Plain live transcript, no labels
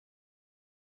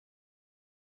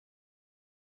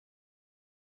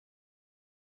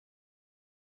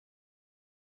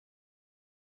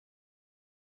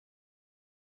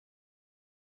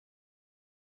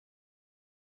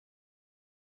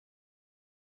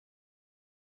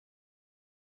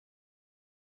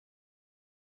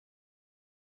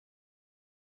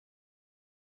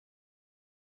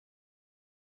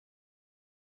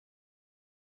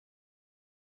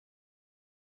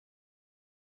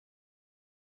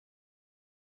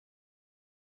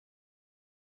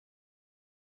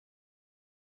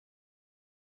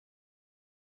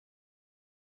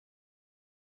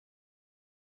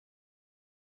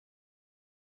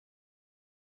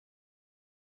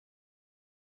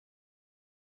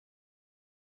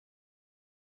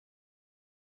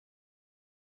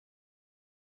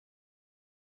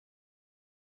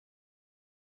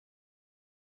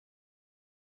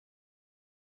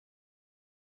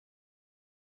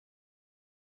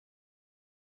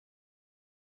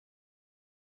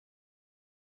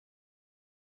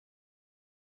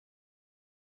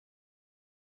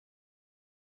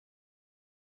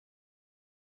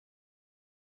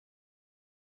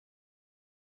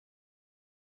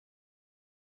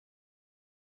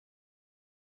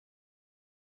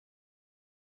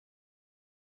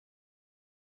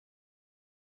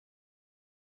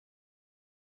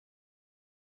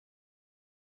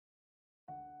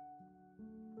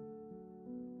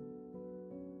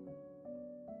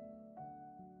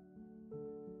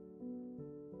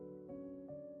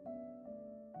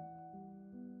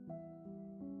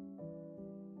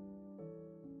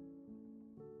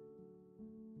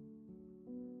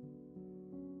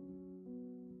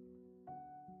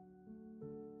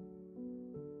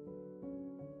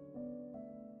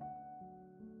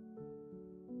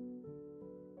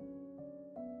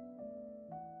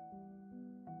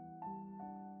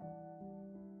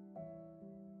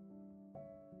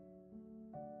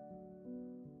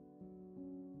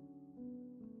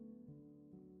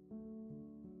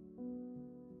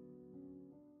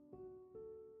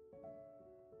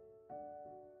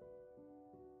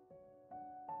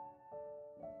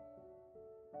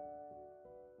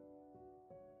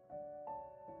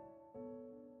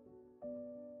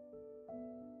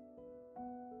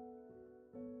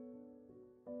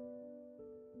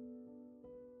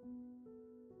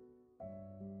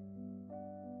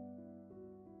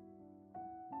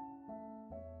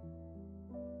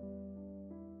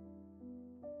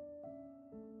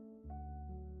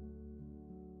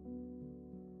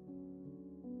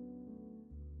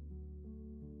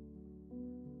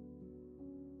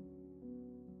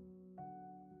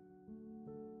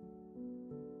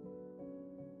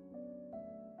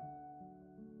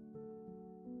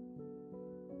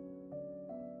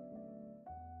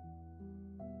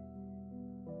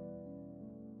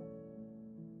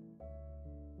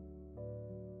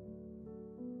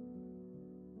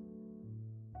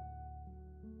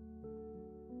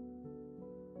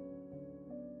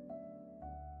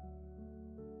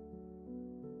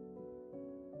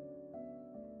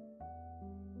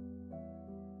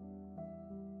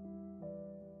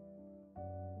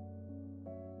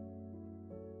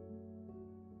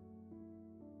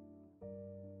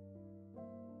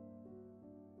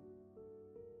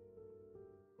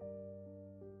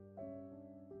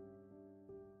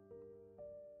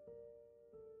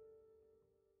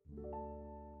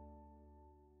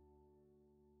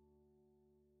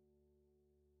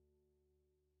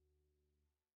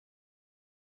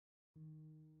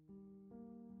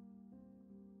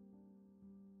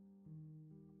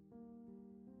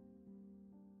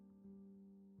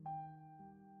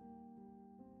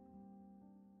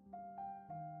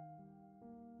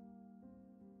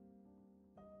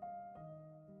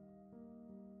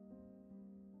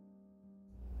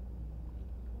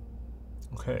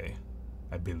Okay,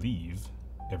 I believe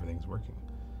everything's working.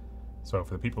 So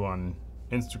for the people on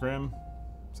Instagram,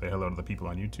 say hello to the people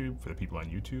on YouTube. For the people on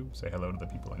YouTube, say hello to the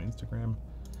people on Instagram.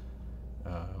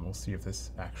 We'll see if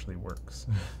this actually works.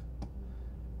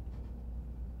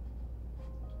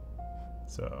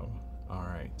 So, all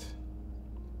right.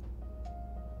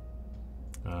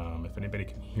 If anybody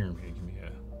can hear me, give me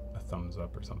a thumbs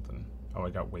up or something. Oh, I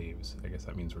got waves. I guess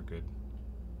that means we're good.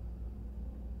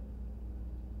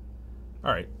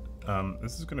 All right.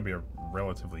 This is going to be a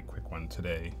relatively quick one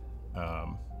today.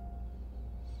 From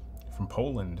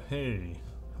Poland. Hey.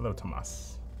 Hello,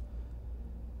 Tomas.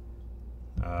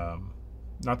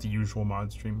 Not the usual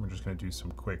mod stream. We're just going to do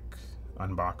some quick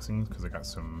unboxings because I got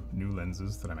some new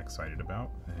lenses that I'm excited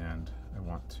about, and I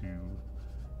want to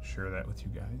share that with you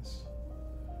guys.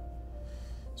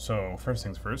 So first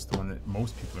things first, the one that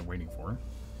most people are waiting for,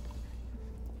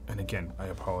 and again, I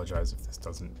apologize if this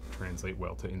doesn't translate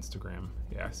well to Instagram.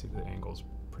 Yeah, I see the angle's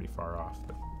pretty far off,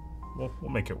 but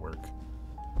we'll make it work.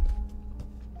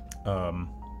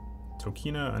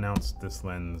 Tokina announced this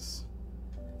lens.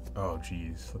 Oh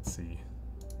geez, let's see.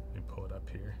 Let me pull it up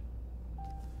here.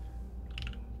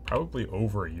 Probably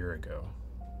over a year ago.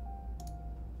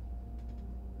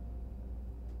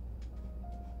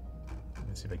 Let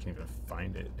me see if I can even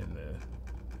find it in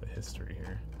the history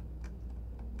here.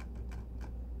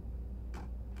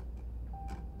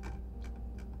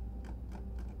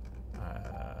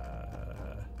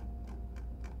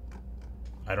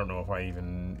 I don't know if I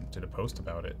even did a post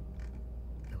about it.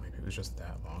 Or maybe it was just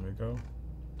that long ago.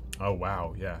 Oh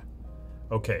wow, yeah.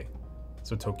 Okay,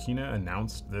 so Tokina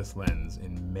announced this lens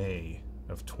in May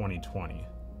of 2020.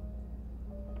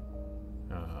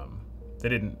 They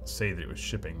didn't say that it was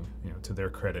shipping. You know, to their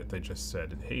credit, they just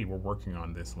said, "Hey, we're working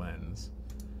on this lens."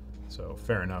 So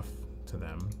fair enough to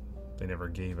them. They never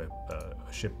gave a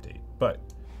ship date, but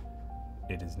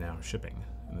it is now shipping,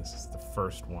 and this is the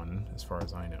first one, as far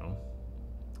as I know,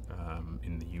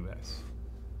 in the US.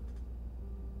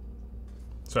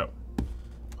 So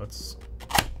let's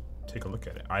take a look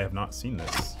at it. I have not seen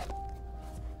this.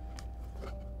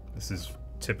 This is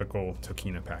typical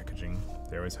Tokina packaging.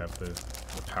 They always have the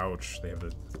pouch, they have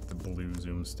the blue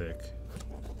zoom stick,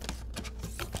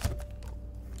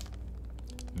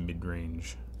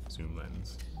 mid-range zoom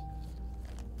lens.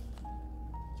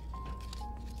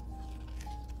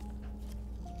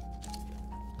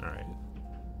 Alright,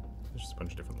 there's just a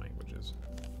bunch of different languages.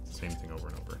 Same thing over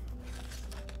and over.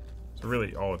 So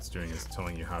really all it's doing is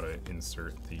telling you how to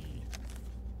insert the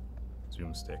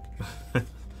zoom stick.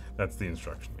 That's the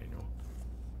instruction manual.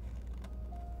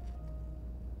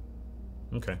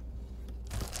 Okay.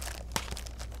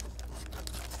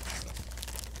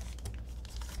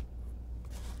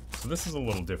 So this is a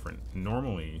little different.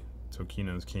 Normally,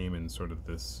 Tokinas came in sort of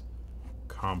this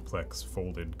complex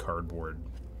folded cardboard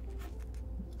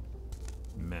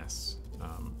mess.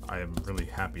 I am really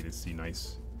happy to see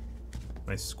nice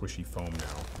squishy foam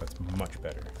now. That's much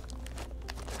better.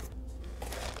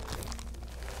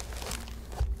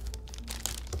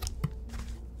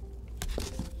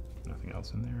 Nothing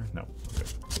else in there? No. Okay.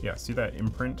 Yeah, see that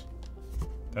imprint?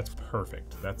 That's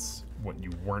perfect. That's what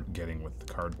you weren't getting with the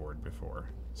cardboard before.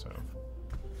 So,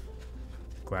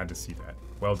 glad to see that.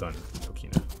 Well done,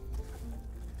 Tokina.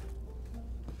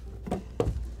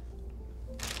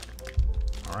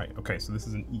 Alright, okay, so this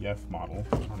is an EF model.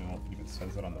 I don't know if it even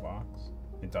says it on the box.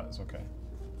 It does, okay.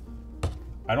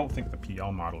 I don't think the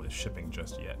PL model is shipping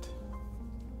just yet.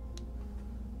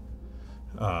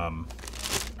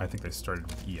 I think they started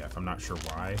with EF. I'm not sure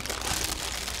why.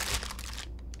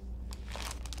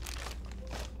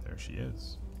 There she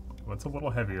is. Well, it's a little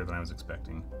heavier than I was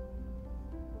expecting.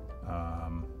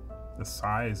 The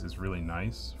size is really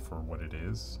nice for what it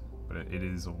is, but it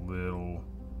is a little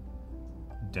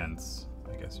dense,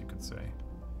 I guess you could say.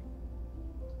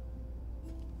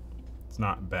 It's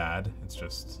not bad, it's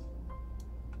just...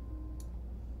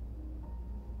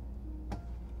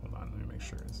 Hold on, let me make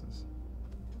sure this is...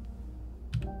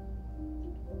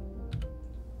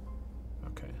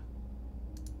 Okay.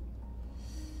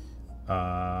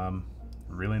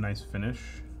 Really nice finish.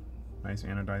 Nice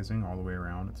anodizing all the way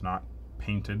around. It's not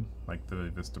painted like the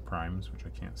Vista Primes, which I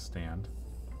can't stand.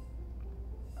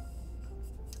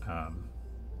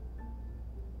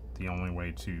 The only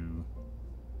way to...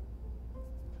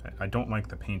 I don't like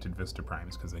the painted Vista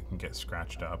Primes because they can get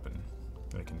scratched up and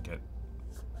they can get,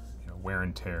 you know, wear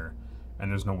and tear,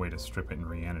 and there's no way to strip it and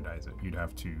re-anodize it. You'd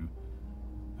have to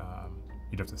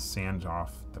sand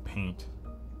off the paint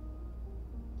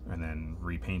and then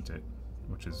repaint it,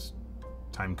 which is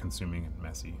time consuming and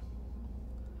messy.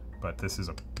 But this is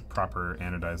a proper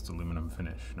anodized aluminum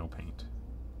finish, no paint.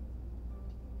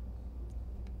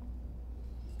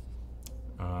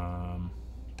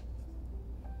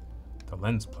 The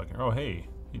lens plugin. Oh, hey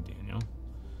Daniel.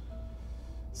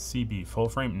 CB full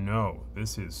frame? No,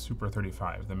 this is Super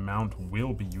 35. The mount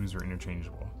will be user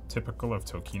interchangeable. Typical of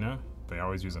Tokina, they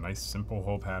always use a nice simple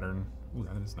hole pattern. Ooh,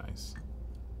 that is nice.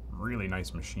 Really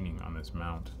nice machining on this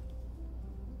mount.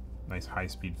 Nice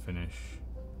high-speed finish.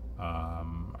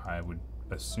 I would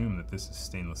assume that this is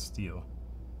stainless steel.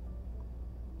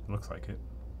 Looks like it.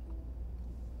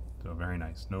 So very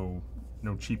nice. No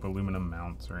cheap aluminum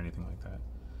mounts or anything like that.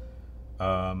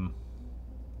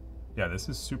 Yeah, this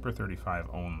is Super 35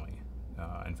 only.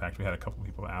 In fact, we had a couple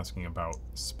people asking about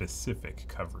specific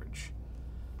coverage.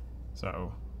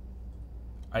 So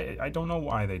I don't know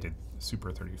why they did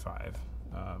Super 35.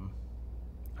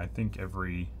 I think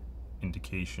every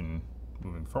indication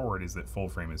moving forward is that full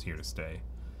frame is here to stay.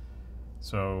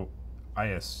 So I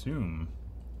assume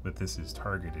that this is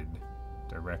targeted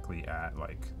directly at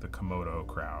like the Komodo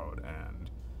crowd, and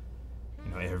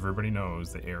you know, everybody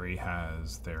knows that Arri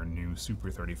has their new Super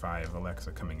 35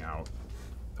 Alexa coming out,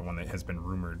 the one that has been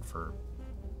rumored for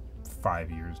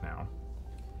 5 years now.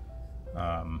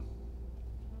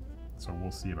 So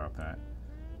we'll see about that.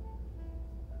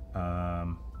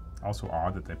 Also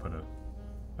odd that they put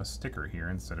a sticker here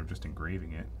instead of just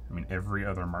engraving it. I mean, every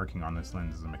other marking on this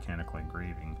lens is a mechanical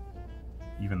engraving,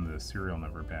 even the serial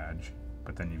number badge,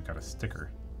 but then you've got a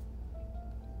sticker.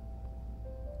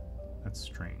 That's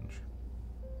strange.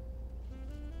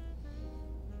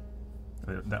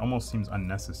 That almost seems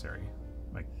unnecessary.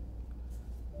 Like,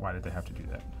 why did they have to do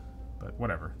that? But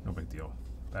whatever, no big deal.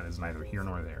 That is neither here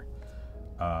nor there.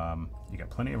 You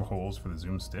got plenty of holes for the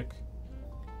zoom stick,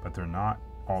 but they're not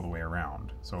all the way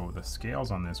around. So the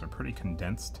scales on this are pretty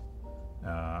condensed.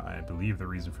 I believe the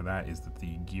reason for that is that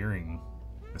the gearing,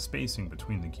 the spacing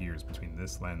between the gears, between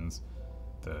this lens,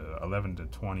 the 11 to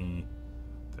 20,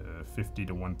 the 50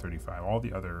 to 135, all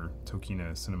the other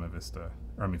Tokina Cinema Vista,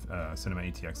 or I mean, Cinema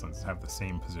ATX lenses have the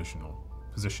same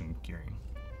position gearing.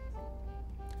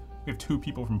 We have 2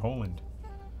 people from Poland.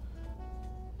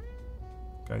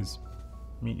 Guys,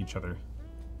 meet each other.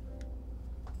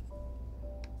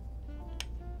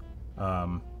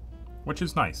 Which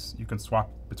is nice. You can swap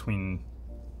between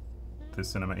the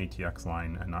Cinema ATX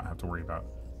line and not have to worry about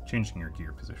changing your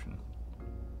gear position.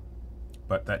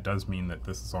 But that does mean that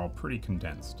this is all pretty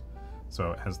condensed.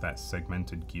 So it has that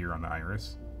segmented gear on the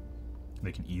iris.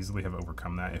 They could easily have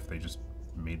overcome that if they just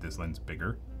made this lens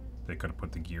bigger. They could have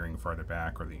put the gearing farther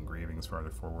back or the engravings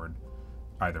farther forward.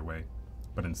 Either way.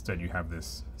 But instead you have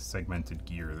this segmented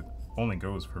gear that only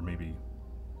goes for maybe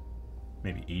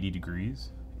 80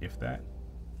 degrees, if that.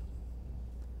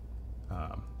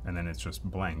 And then it's just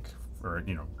blank, or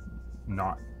you know,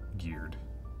 not geared,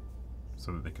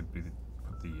 so that they could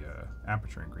put the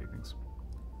aperture engravings.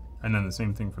 And then the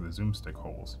same thing for the zoom stick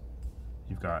holes.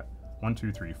 You've got 1,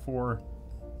 2, 3, 4,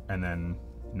 and then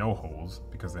no holes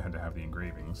because they had to have the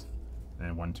engravings. And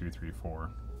then 1, 2, 3, 4.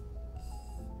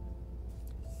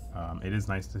 It is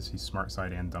nice to see smart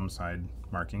side and dumb side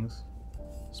markings.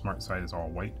 Smart side is all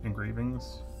white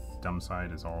engravings. Dumb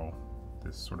side is all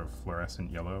this sort of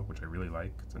fluorescent yellow, which I really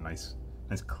like. It's a nice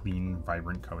clean,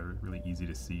 vibrant color, really easy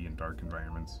to see in dark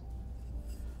environments.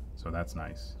 So that's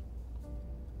nice.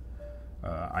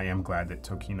 I am glad that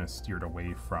Tokina steered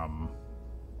away from,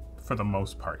 for the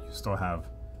most part, you still have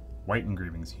white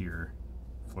engravings here,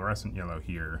 fluorescent yellow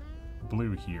here,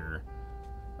 blue here,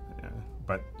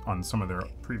 but on some of their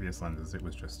previous lenses it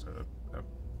was just a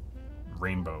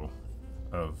rainbow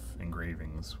of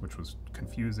engravings, which was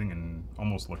confusing and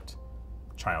almost looked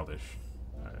childish.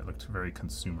 It looked very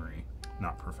consumery,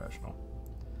 not professional.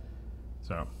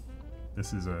 So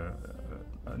this is a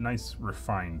nice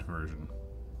refined version.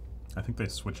 I think they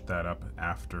switched that up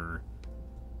after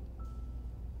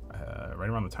right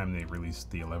around the time they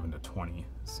released the 11 to 20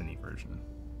 Cine version.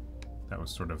 That was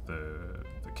sort of the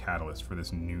catalyst for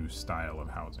this new style of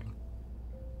housing.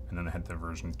 And then they had the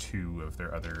version 2 of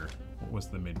their other, what was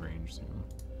the mid-range zoom?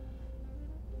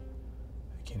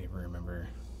 I can't even remember.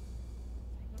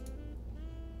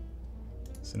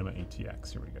 Cinema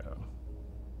ATX, here we go.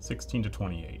 16 to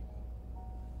 28.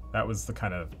 That was the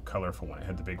kind of colorful one. It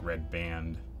had the big red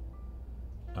band.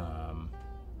 And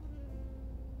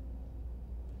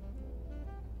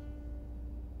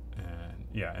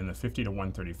yeah, and the 50 to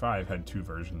 135 had 2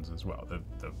 versions as well. The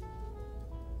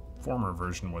former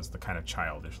version was the kind of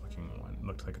childish looking one. It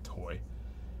looked like a toy.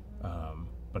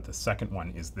 But the second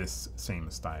one is this same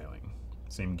styling,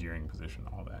 same gearing position,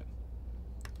 all that.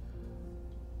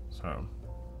 So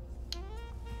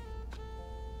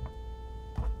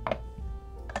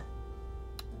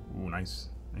ooh, nice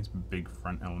big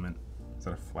front element. Is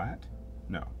that a flat?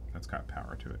 No, that's got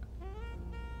power to it.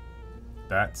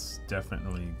 that's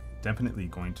definitely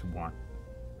going to want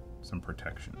some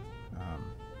protection.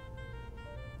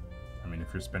 I mean,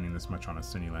 if you're spending this much on a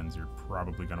cine lens, you're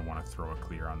probably going to want to throw a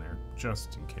clear on there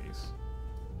just in case.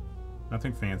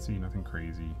 Nothing fancy, nothing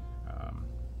crazy,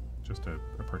 just a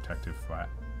protective flat.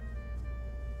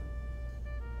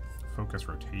 Focus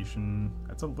rotation,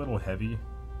 that's a little heavy.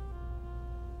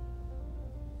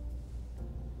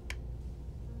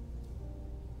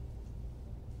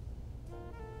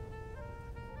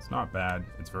 It's not bad,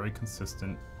 it's very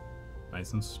consistent,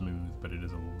 nice and smooth, but it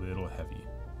is a little heavy.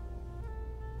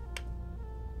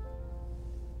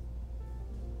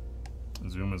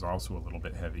 Zoom is also a little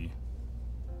bit heavy.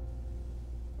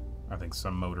 I think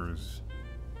some motors,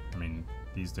 I mean,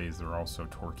 these days they're all so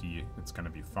torquey, it's going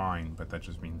to be fine, but that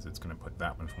just means it's going to put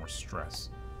that much more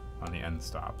stress on the end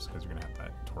stops because you're going to have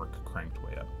that torque cranked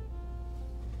way up.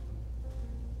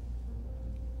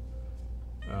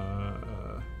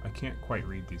 I can't quite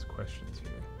read these questions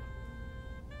here.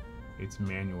 It's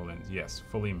manual lens. Yes,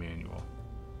 fully manual.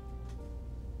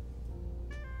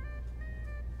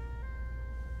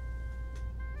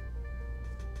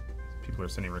 People are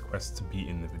sending requests to be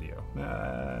in the video.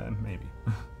 Maybe.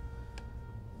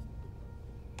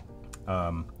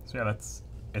 So yeah,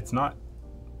 it's not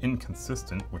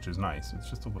inconsistent, which is nice. It's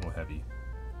just a little heavy.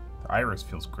 The iris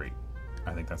feels great.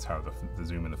 I think that's how the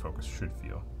zoom and the focus should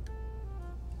feel.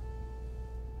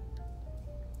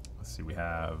 Let's see, we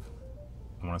have,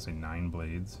 I want to say 9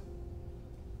 blades.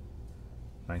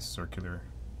 Nice circular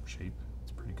shape.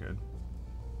 It's pretty good.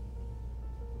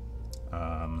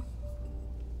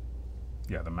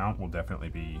 Yeah, the mount will definitely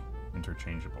be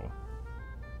interchangeable.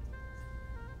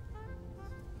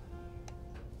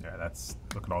 Yeah,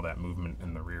 look at all that movement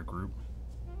in the rear group.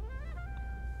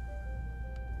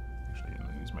 Actually, I'm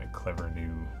gonna use my clever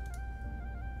new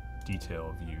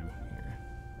detail view here.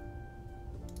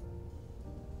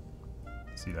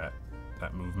 See that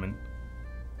movement?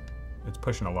 It's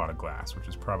pushing a lot of glass, which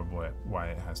is probably why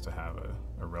it has to have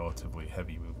a relatively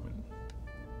heavy movement.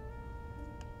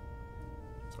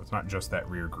 So it's not just that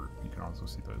rear group, you can also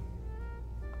see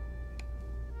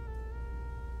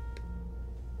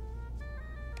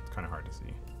it's kind of hard to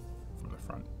see from the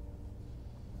front.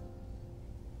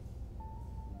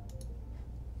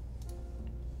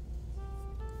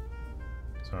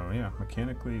 So yeah,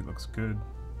 mechanically it looks good.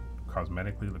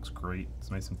 Cosmetically it looks great.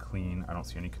 It's nice and clean. I don't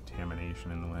see any contamination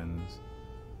in the lens.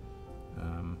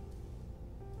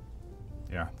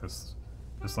 Yeah, this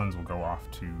lens will go off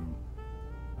to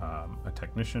a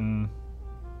technician.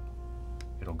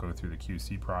 It'll go through the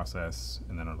QC process,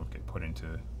 and then it'll get put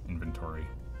into inventory.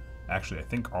 Actually, I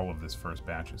think all of this first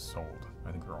batch is sold.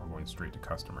 I think they're all going straight to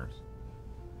customers.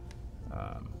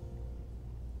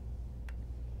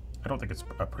 I don't think it's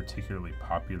a particularly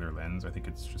popular lens. I think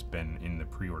it's just been in the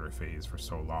pre-order phase for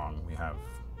so long. We have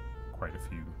quite a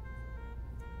few.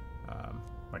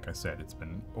 Like I said, it's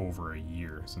been over a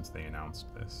year since they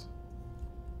announced this.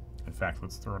 In fact,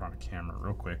 let's throw it on a camera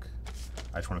real quick.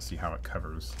 I just want to see how it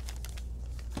covers.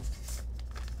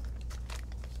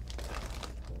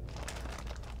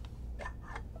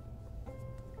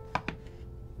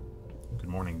 Good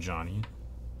morning, Johnny.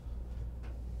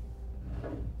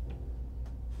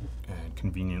 And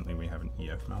conveniently, we have an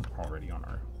EF mount already on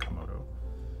our Komodo.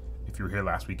 If you were here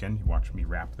last weekend, you watched me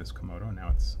wrap this Komodo. Now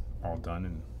it's all done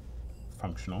and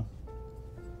functional.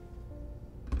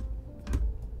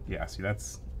 Yeah, see,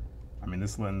 I mean,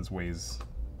 this lens weighs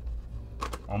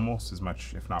almost as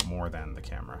much, if not more, than the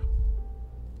camera.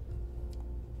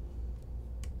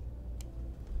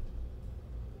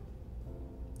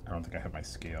 I don't think I have my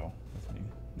scale with me.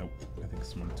 Nope, I think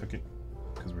someone took it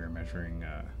because we were measuring,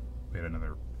 we had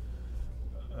another,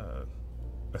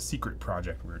 a secret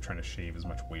project. We were trying to shave as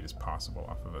much weight as possible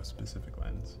off of a specific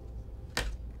lens.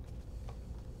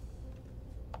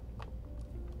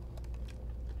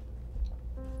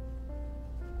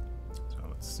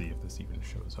 See if this even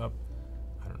shows up.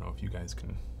 I don't know if you guys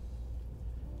can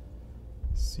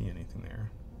see anything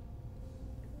there.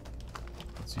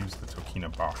 Let's use the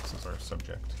Tokina box as our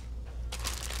subject.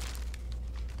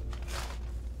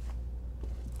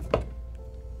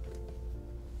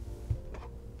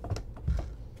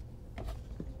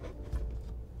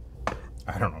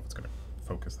 I don't know if it's going to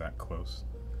focus that close,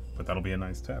 but that'll be a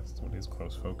nice test. What is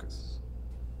close focus?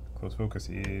 Close focus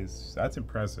is, that's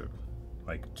impressive.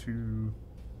 Like 2.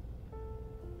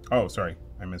 Oh, sorry,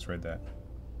 I misread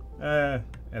that.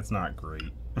 It's not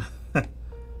great.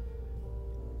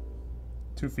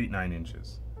 2 feet 9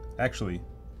 inches. Actually,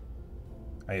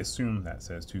 I assume that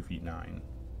says 2 feet 9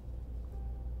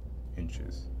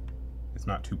 inches. It's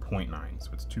not 2.9,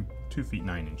 so it's 2 feet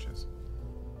 9 inches.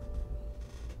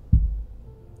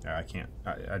 I can't.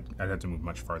 I'd have to move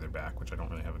much farther back, which I don't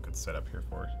really have a good setup here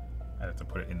for. I'd have to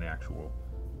put it in the actual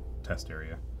test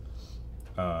area.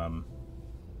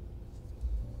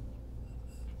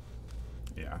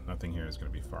 Yeah, nothing here is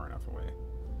going to be far enough away.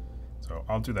 So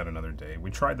I'll do that another day.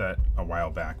 We tried that a while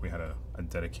back. We had a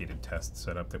dedicated test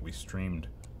set up that we streamed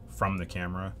from the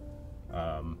camera.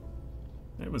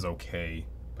 It was okay,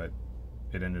 but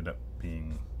it ended up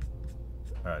being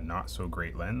a not so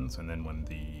great lens. And then when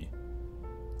the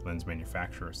lens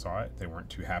manufacturer saw it, they weren't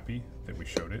too happy that we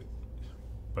showed it.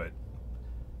 But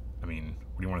I mean,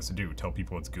 what do you want us to do? Tell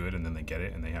people it's good and then they get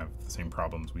it and they have the same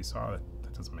problems we saw?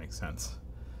 That doesn't make sense.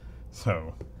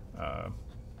 So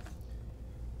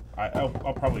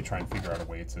I'll probably try and figure out a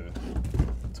way to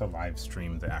live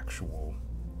stream the actual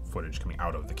footage coming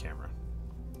out of the camera.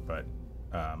 But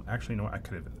actually, you know what? I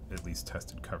could have at least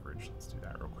tested coverage. Let's do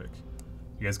that real quick.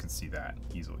 You guys could see that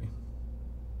easily.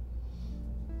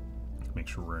 Make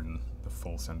sure we're in the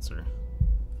full sensor.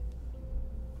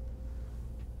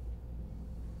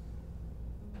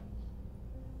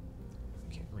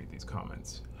 I can't read these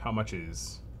comments. How much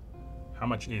is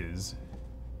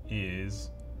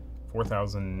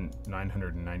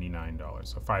 $4,999,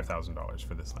 so $5,000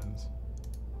 for this lens.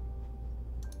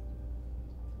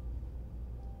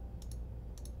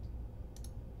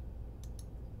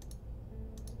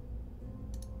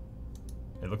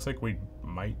 It looks like we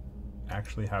might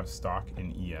actually have stock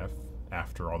in EF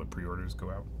after all the pre-orders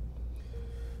go out.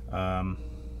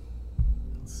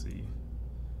 Let's see.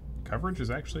 Coverage is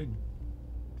actually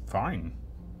fine.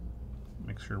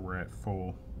 Make sure we're at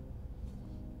full.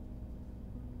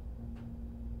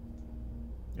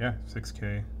 Yeah,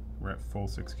 6K. We're at full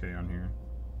 6K on here.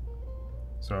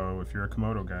 So if you're a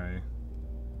Komodo guy,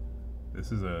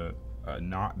 this is a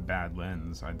not bad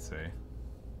lens, I'd say.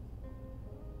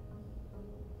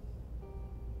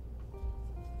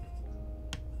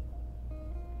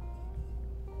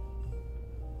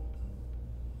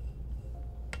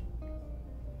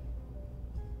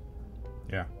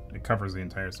 Yeah, it covers the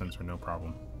entire sensor, no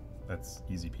problem. That's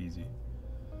easy peasy.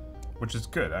 Which is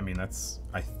good. I mean, that's,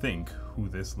 I think, who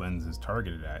this lens is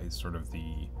targeted at, is sort of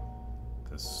the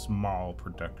small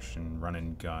production run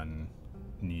and gun,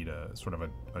 need a sort of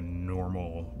a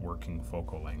normal working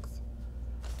focal length.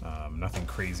 Nothing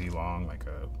crazy long, like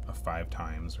a 5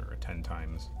 times or a 10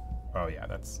 times. Oh yeah,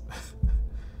 that's...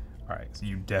 Alright, so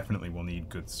you definitely will need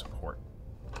good support.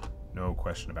 No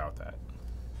question about that.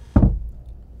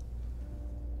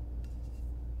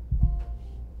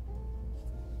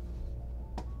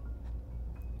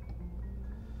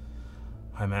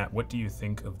 Hi Matt, what do you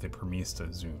think of the Permista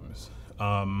zooms?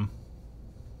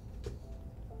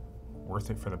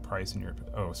 Worth it for the price in your...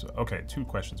 Oh, so okay, 2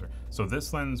 questions. So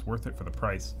this lens, worth it for the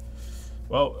price?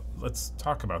 Well, let's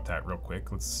talk about that real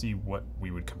quick. Let's see what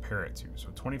we would compare it to. So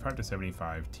 25 to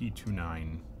 75,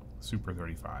 T29, Super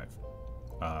 35.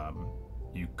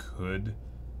 You could...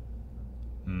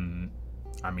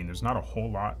 I mean, there's not a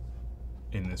whole lot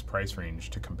in this price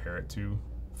range to compare it to.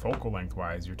 Focal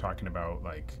length-wise, you're talking about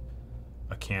like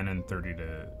a Canon 30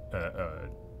 to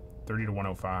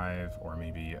 105, or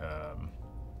maybe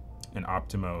an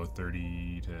Optimo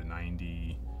 30 to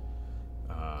 90.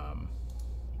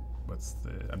 What's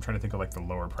the? I'm trying to think of like the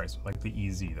lower price, like the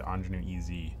EZ, the Ingenue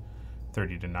EZ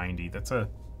 30 to 90. That's a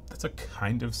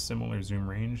kind of similar zoom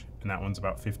range, and that one's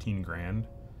about 15 grand.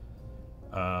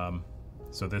 So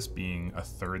this being a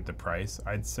third the price,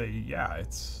 I'd say yeah,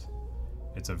 it's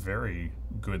a very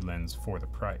good lens for the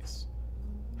price.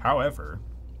 However,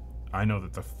 I know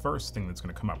that the first thing that's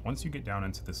going to come up, once you get down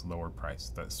into this lower price,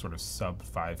 that sort of sub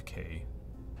 5K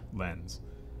lens,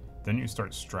 then you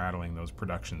start straddling those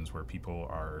productions where people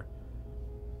are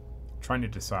trying to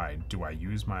decide, do I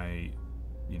use my,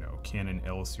 you know, Canon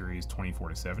L series 24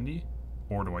 to 70,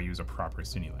 or do I use a proper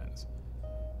cine lens?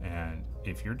 And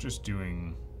if you're just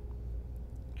doing,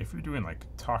 if you're doing like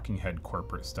talking head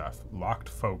corporate stuff, locked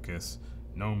focus,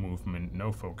 no movement,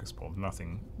 no focus pull,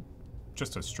 nothing,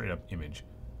 just a straight up image,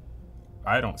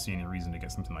 I don't see any reason to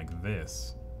get something like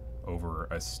this over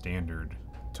a standard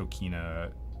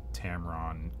Tokina,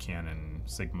 Tamron, Canon,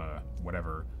 Sigma,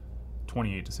 whatever,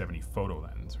 28 to 70 photo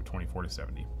lens, or 24 to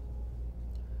 70.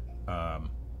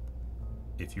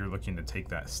 If you're looking to take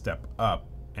that step up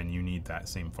and you need that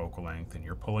same focal length and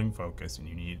you're pulling focus and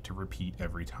you need it to repeat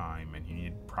every time and you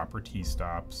need proper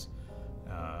T-stops,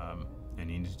 and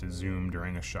you need to zoom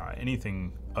during a shot,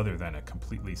 anything other than a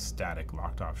completely static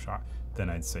locked off shot, then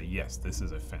I'd say yes, this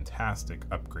is a fantastic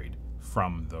upgrade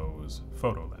from those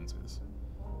photo lenses,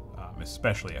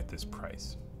 especially at this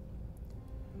price.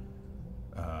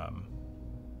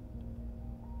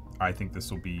 I think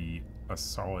this will be a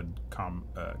solid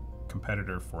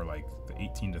competitor for like the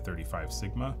 18 to 35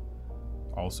 Sigma,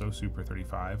 also Super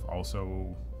 35,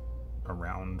 also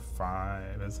around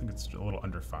 5. I think it's a little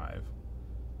under 5.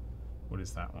 What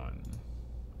is that one?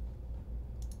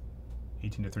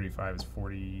 18 to 35 is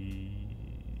 40.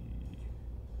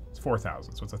 It's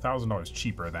 4,000, so it's $1,000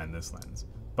 cheaper than this lens,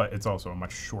 but it's also a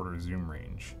much shorter zoom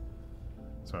range.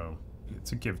 So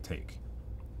it's a give take.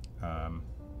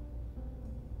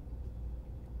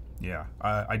 Yeah,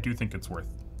 I do think it's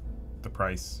worth the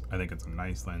price. I think it's a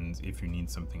nice lens if you need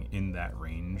something in that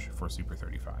range for Super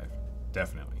 35.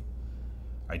 Definitely.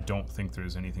 I don't think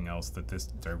there's anything else that this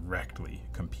directly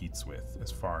competes with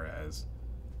as far as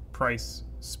price,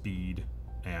 speed,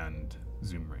 and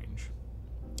zoom range.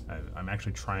 I'm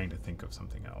actually trying to think of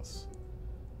something else.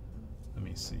 Let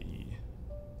me see.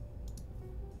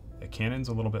 The Canon's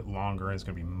a little bit longer. It's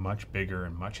going to be much bigger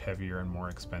and much heavier and more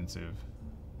expensive.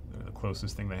 The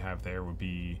closest thing they have there would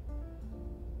be...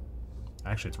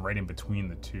 Actually, it's right in between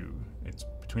the two. It's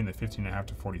between the 15.5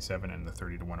 to 47 and the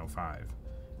 30 to 105.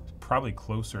 It's probably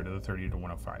closer to the 30 to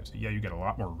 105. So yeah, you get a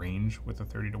lot more range with the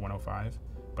 30 to 105,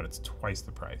 but it's twice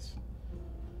the price.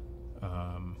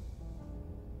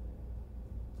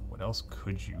 What else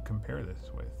could you compare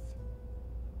this with?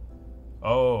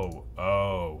 Oh,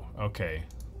 okay.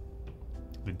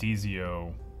 The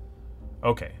DZO.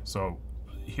 Okay, so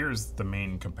here's the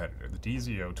main competitor. The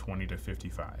DZO 20 to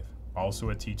 55.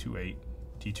 Also a T28,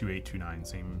 T2829,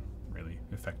 same really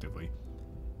effectively.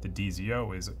 The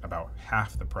DZO is about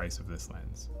half the price of this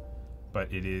lens,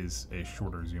 but it is a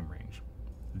shorter zoom range.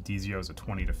 The DZO is a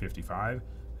 20 to 55.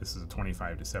 This is a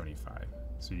 25 to 75.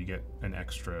 So you get an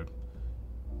extra,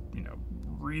 you know,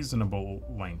 reasonable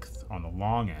length on the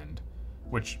long end,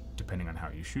 which, depending on how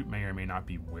you shoot, may or may not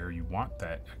be where you want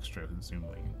that extra zoom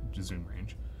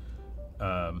range.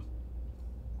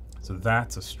 So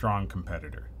that's a strong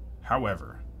competitor.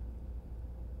 However,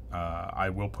 I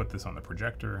will put this on the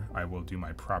projector. I will do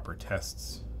my proper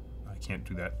tests. I can't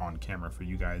do that on camera for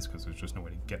you guys because there's just no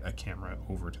way to get a camera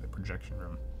over to the projection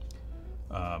room.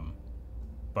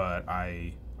 But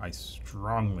I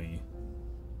strongly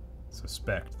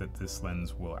suspect that this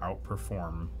lens will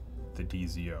outperform the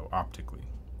DZO optically.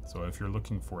 So if you're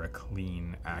looking for a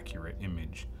clean, accurate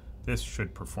image, this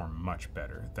should perform much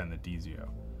better than the DZO.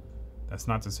 That's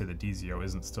not to say the DZO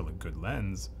isn't still a good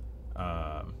lens,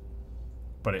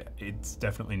 but it's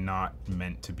definitely not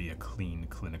meant to be a clean,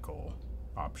 clinical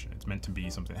option. It's meant to be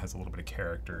something that has a little bit of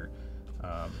character,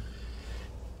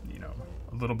 you know,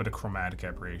 a little bit of chromatic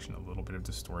aberration, a little bit of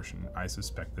distortion. I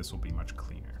suspect this will be much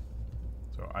cleaner.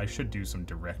 So I should do some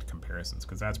direct comparisons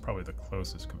because that's probably the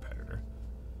closest competitor.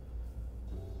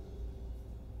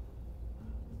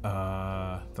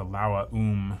 The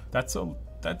Laowa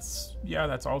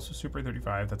that's also Super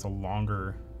 35. That's a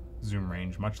longer zoom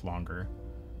range, much longer.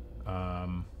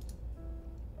 So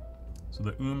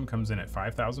the comes in at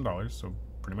 $5,000, so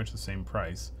pretty much the same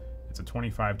price. It's a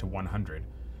 25 to 100.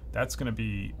 That's going to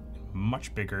be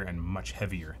much bigger and much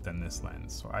heavier than this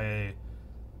lens. So I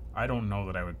don't know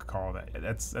that I would call that.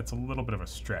 That's a little bit of a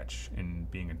stretch in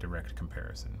being a direct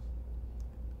comparison.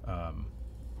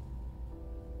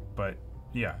 But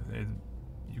yeah,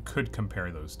 you could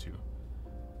compare those two.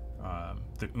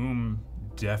 The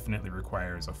definitely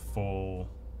requires a full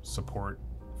support,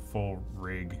 full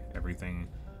rig, everything.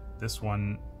 This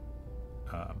one,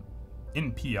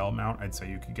 in PL mount, I'd say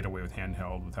you could get away with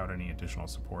handheld without any additional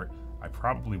support. I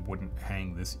probably wouldn't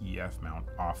hang this EF mount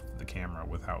off the camera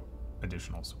without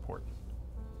additional support.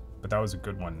 But that was a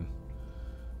good one.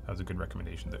 That was a good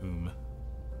recommendation, the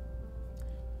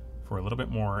For a little bit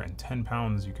more and 10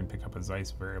 pounds, you can pick up a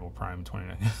Zeiss variable prime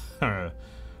 29.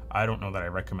 I don't know that I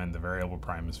recommend the variable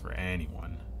primes for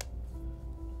anyone.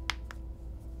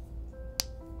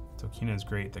 Tokina is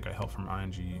great. They got help from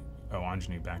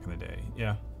Anjanu back in the day.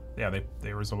 Yeah,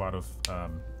 there was a lot of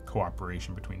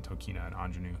cooperation between Tokina and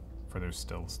Anjanu for their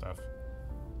still stuff.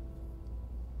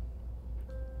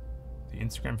 The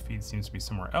Instagram feed seems to be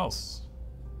somewhere else.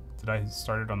 Did I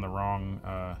start it on the wrong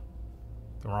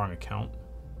account?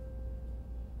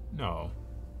 No.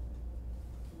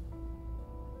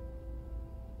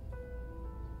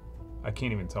 I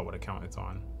can't even tell what account it's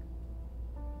on.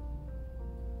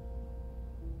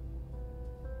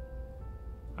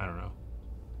 I don't know.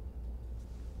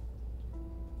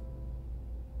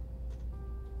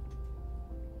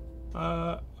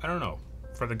 I don't know.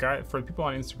 For the people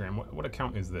on Instagram, what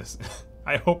account is this?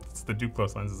 I hope it's the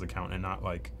Duclos Lenses account and not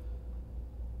like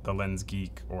the Lens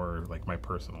Geek or like my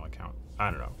personal account. I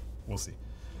don't know. We'll see.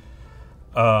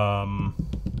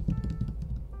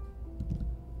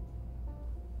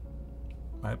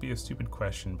 might be a stupid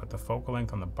question, but the focal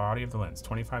length on the body of the lens,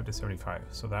 25 to 75.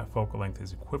 So that focal length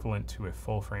is equivalent to a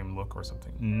full frame look or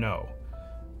something. No,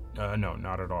 no,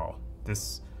 not at all.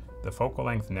 The focal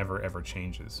length never ever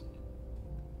changes.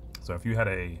 So if you had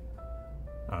a,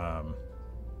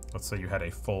 let's say you had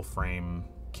a full frame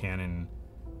Canon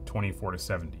 24 to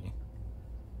 70,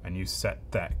 and you set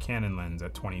that Canon lens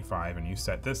at 25, and you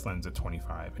set this lens at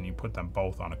 25, and you put them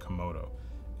both on a Komodo,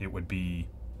 it would be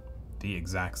the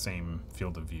exact same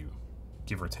field of view,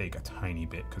 give or take a tiny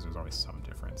bit, because there's always some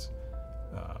difference.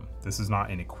 This is not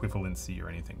an equivalency or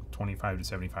anything. 25 to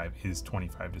 75 is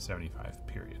 25 to 75,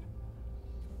 period.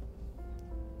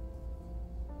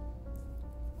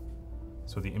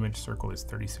 So the image circle is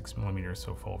 36 millimeters,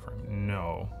 so full frame.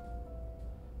 No.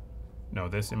 No,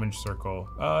 this image circle,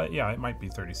 yeah, it might be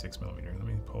 36 millimeters. Let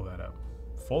me pull that up.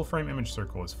 Full frame image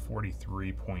circle is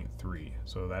 43.3,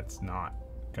 so that's not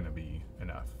gonna be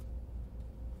enough.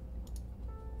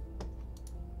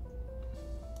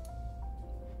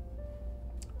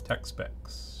 Tech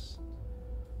specs.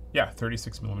 Yeah,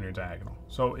 36 millimeter diagonal.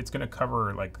 So it's gonna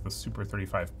cover like the Super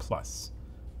 35 Plus.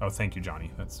 Oh, thank you,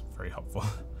 Johnny. That's very helpful.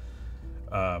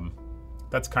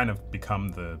 That's kind of become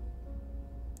the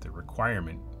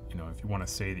requirement. You know, if you want to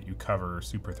say that you cover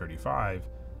Super 35,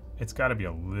 it's got to be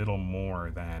a little more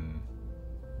than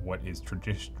what is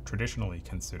traditionally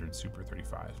considered Super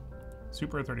 35.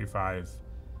 Super 35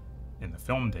 in the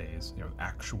film days, you know,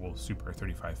 actual Super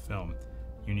 35 film,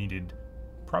 you needed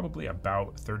probably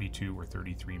about 32 or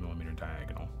 33 millimeter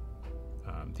diagonal.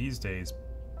 These days,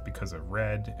 because of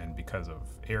red and because of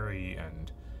ARRI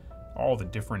and all the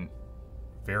different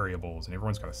variables, and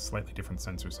everyone's got a slightly different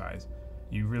sensor size,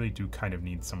 you really do kind of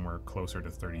need somewhere closer to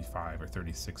 35 or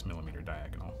 36 millimeter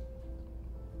diagonal,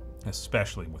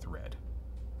 especially with red.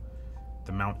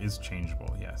 The mount is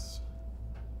changeable, yes.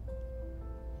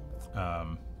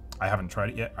 I haven't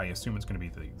tried it yet. I assume it's going to be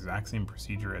the exact same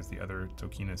procedure as the other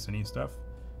Tokina CINE stuff.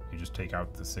 You just take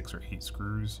out the 6 or 8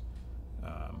 screws,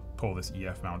 pull this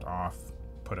EF mount off,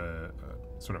 put a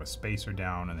sort of a spacer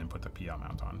down, and then put the PL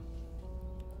mount on.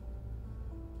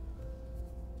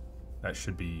 That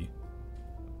should be,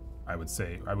 I would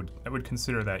say, I would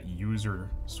consider that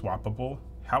user swappable.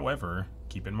 However,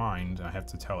 keep in mind, I have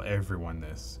to tell everyone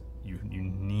this, you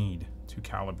need to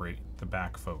calibrate the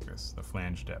back focus, the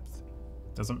flange depth.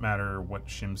 Doesn't matter what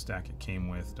shim stack it came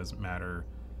with, doesn't matter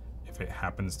if it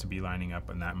happens to be lining up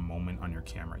in that moment on your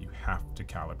camera, you have to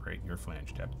calibrate your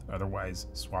flange depth. Otherwise,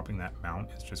 swapping that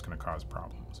mount is just going to cause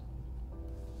problems.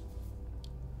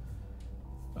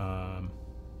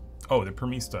 Oh, the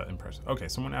Permista impression. Okay,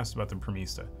 someone asked about the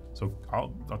Permista. So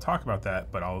I'll talk about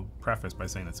that, but I'll preface by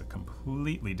saying that's a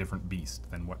completely different beast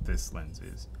than what this lens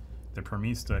is. The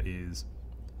Permista is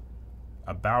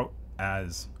about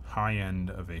as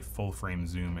high-end of a full-frame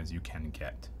zoom as you can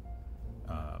get.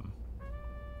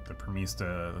 The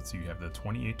Permista, let's see, you have the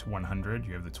 28 to 100,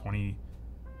 you have the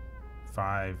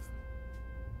 25,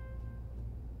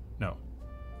 no,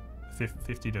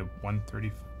 50 to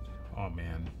 130. Oh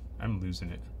man, I'm losing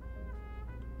it.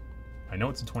 I know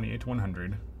it's a 28 to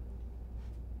 100,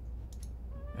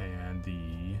 and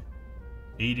the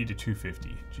 80 to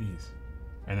 250, jeez.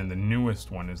 And then the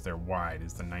newest one is their wide,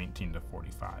 is the 19 to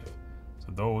 45.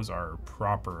 So those are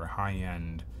proper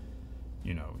high-end,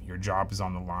 you know, your job is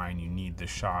on the line, you need the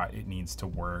shot, it needs to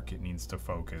work, it needs to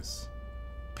focus,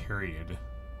 period.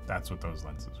 That's what those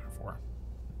lenses are for.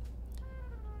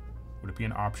 Would it be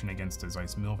an option against a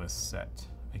Zeiss Milvus set?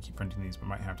 I keep printing these, but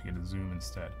might have to get a zoom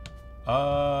instead.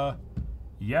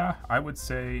 Yeah, I would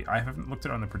say, I haven't looked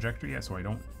at it on the projector yet, so I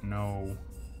don't know,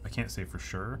 I can't say for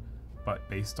sure, but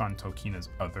based on Tokina's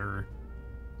other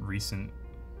recent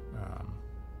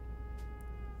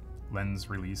lens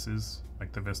releases,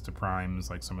 like the Vista Primes,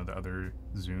 like some of the other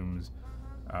zooms,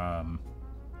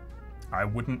 I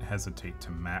wouldn't hesitate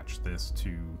to match this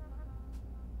to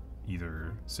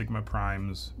either Sigma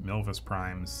Primes, Milvus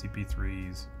Primes,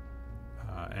 CP3s,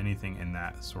 anything in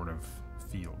that sort of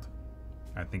field.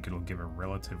 I think it'll give a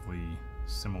relatively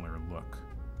similar look.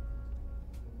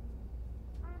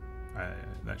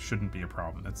 That shouldn't be a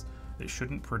problem. It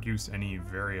shouldn't produce any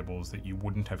variables that you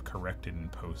wouldn't have corrected in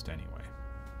post anyway.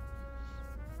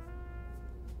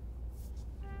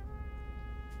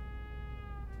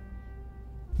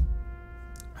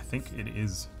 I think it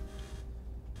is.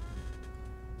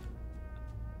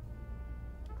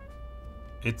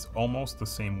 It's almost the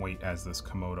same weight as this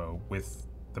Komodo with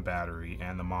the battery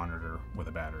and the monitor with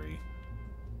a battery.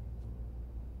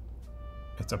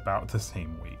 It's about the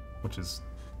same weight, which is,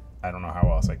 I don't know how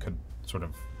else I could sort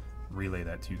of relay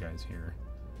that to you guys here.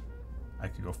 I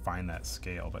could go find that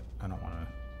scale, but I don't want to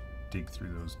dig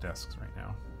through those desks right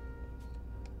now.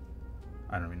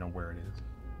 I don't even know where it is.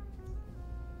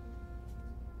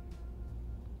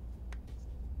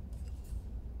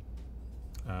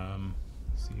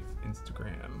 Let's see if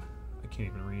Instagram, I can't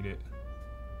even read it.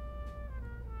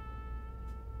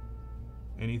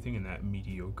 Anything in that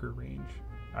mediocre range.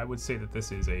 I would say that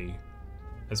this is a,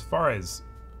 as far as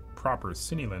proper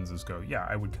cine lenses go, yeah,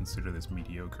 I would consider this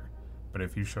mediocre. But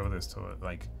if you show this to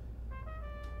like,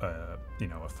 you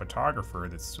know, a photographer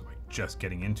that's like just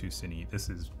getting into cine, this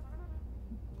is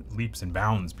leaps and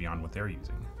bounds beyond what they're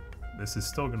using. This is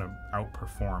still going to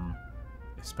outperform,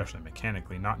 especially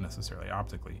mechanically, not necessarily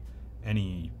optically,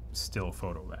 any still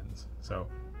photo lens. So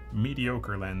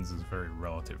mediocre lens is a very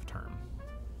relative term.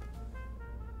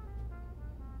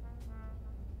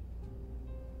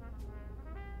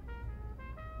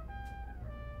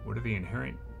 What are the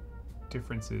inherent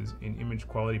differences in image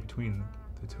quality between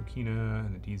the Tokina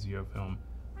and the DZO film?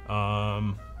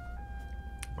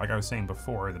 Like I was saying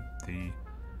before, the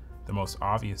most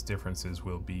obvious differences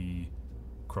will be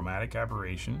chromatic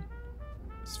aberration,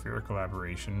 spherical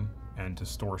aberration, and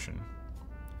distortion.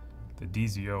 The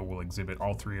DZO will exhibit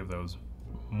all three of those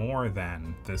more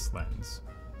than this lens,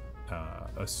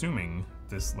 assuming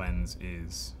this lens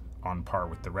is on par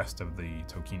with the rest of the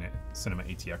Tokina Cinema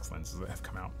ATX lenses that have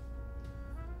come out,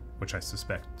 which I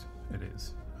suspect it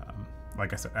is.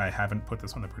 Like I said, I haven't put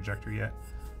this on the projector yet.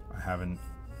 I haven't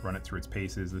run it through its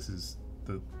paces. This is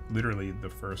literally the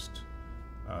first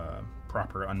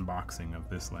proper unboxing of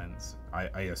this lens.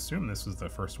 I assume this was the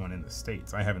first one in the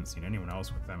States. I haven't seen anyone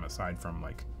else with them aside from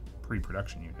like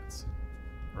pre-production units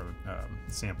or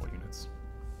sample units.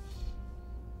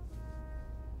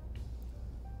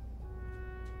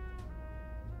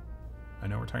 I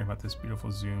know we're talking about this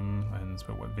beautiful zoom lens,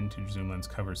 but what vintage zoom lens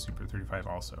covers Super 35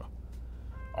 also?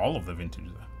 All of the vintage.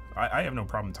 I have no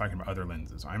problem talking about other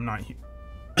lenses. I'm not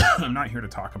I'm not here to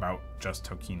talk about just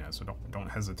Tokina, so don't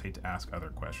hesitate to ask other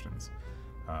questions.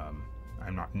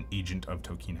 I'm not an agent of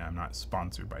Tokina. I'm not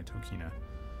sponsored by Tokina.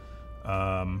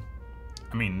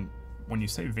 I mean, when you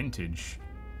say vintage,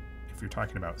 if you're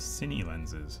talking about cine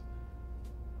lenses,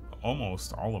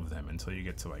 almost all of them, until you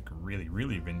get to like really,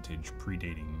 really vintage,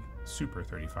 predating Super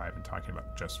 35 and talking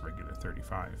about just regular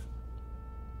 35.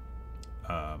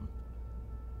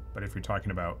 But if you're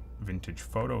talking about vintage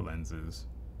photo lenses,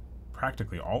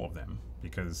 practically all of them,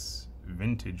 because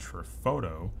vintage for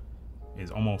photo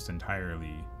is almost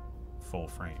entirely full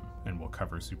frame and will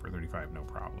cover Super 35 no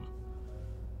problem.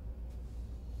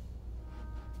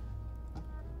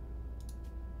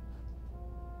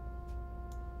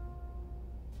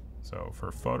 So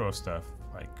for photo stuff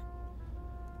like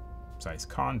Zeiss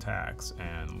Contax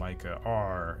and Leica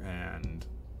R and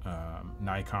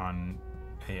Nikon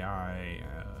AI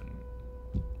and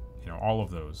you know, all of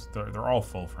those, they're all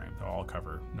full frame. They'll all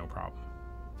cover no problem.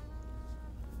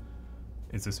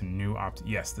 Is this a new optic?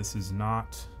 Yes, this is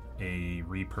not a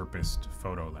repurposed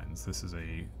photo lens. This is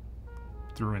a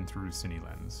through and through cine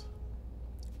lens,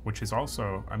 which is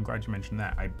also, I'm glad you mentioned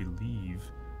that. I believe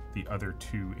the other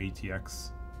two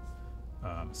ATX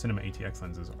Cinema ATX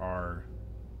lenses are,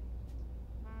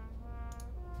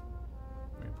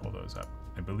 let me pull those up.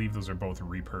 I believe those are both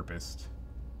repurposed.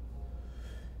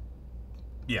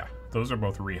 Yeah, those are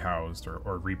both rehoused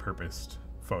or repurposed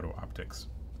photo optics.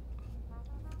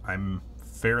 I'm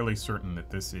fairly certain that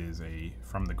this is a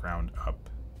from the ground up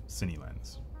cine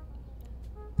lens.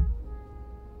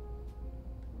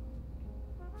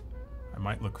 I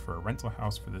might look for a rental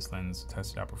house for this lens,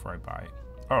 test it out before I buy it.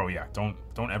 Oh yeah, don't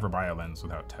ever buy a lens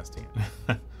without testing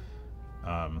it.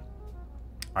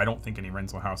 I don't think any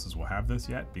rental houses will have this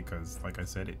yet because, like I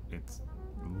said, it's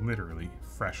literally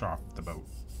fresh off the boat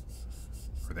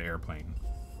or the airplane.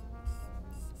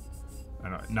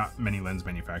 And not many lens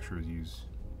manufacturers use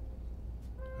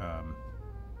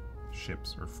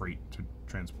ships or freight to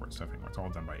transport stuff anymore. It's all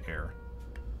done by air.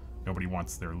 Nobody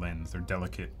wants their lens, their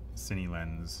delicate cine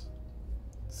lens,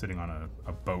 sitting on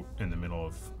a boat in the middle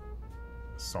of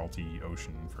salty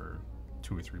ocean for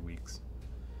 2 or 3 weeks.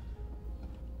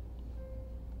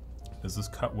 Does this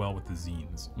cut well with the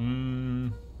zines?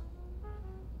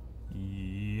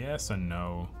 Yes and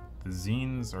no. The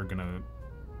zines are gonna,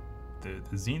 the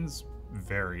zines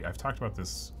vary. I've talked about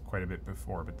this quite a bit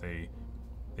before, but they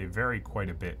vary quite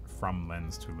a bit from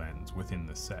lens to lens within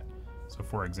the set. So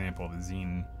for example, the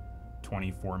Zine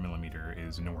 24mm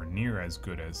is nowhere near as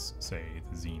good as, say,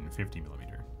 the Zine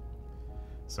 50mm.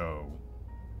 So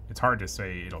it's hard to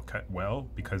say it'll cut well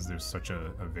because there's such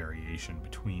a variation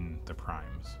between the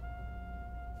primes.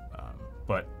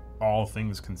 But all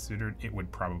things considered, it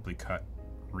would probably cut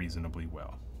reasonably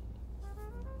well.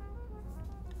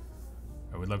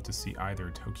 I would love to see either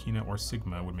Tokina or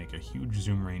Sigma would make a huge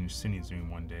zoom range cine zoom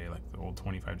one day, like the old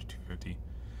 25 to 250.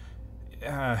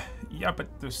 Yeah, but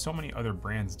there's so many other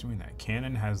brands doing that.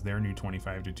 Canon has their new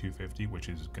 25 to 250, which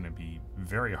is going to be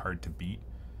very hard to beat.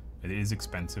 It is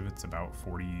expensive. It's about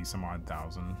 40 some odd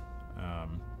thousand.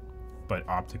 But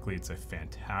optically, it's a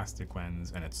fantastic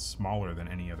lens, and it's smaller than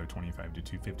any other 25 to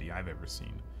 250 I've ever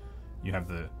seen. You have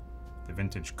the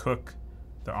vintage Cook,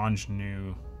 the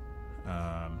Ingenue.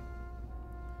 I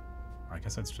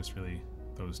guess that's just really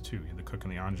those two, the Cook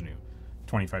and the Ingenue,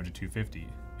 25 to 250,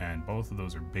 and both of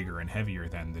those are bigger and heavier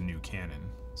than the new Canon.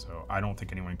 So I don't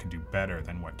think anyone can do better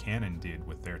than what Canon did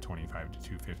with their 25 to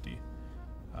 250.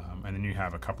 And then you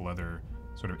have a couple other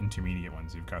sort of intermediate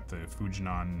ones. You've got the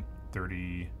Fujinon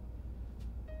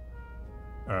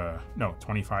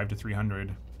 25 to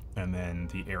 300, and then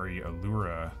the Arri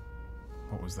Allura,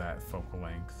 what was that focal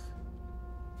length?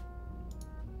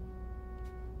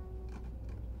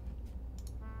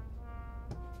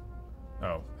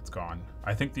 Oh, it's gone.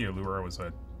 I think the Allura was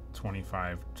a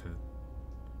 25 to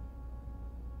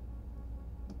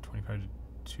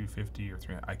 250 or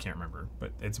 300. I can't remember,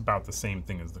 but it's about the same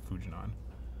thing as the Fujinon.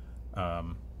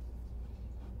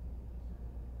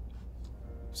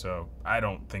 So I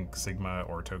don't think Sigma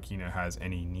or Tokina has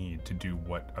any need to do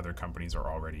what other companies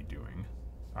are already doing.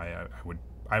 I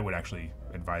would actually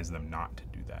advise them not to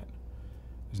do that.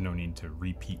 There's no need to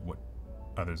repeat what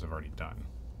others have already done.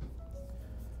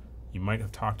 You might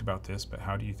have talked about this, but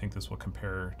how do you think this will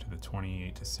compare to the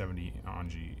 28 to 70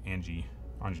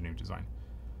 Ingenue design?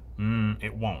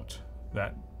 It won't.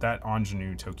 That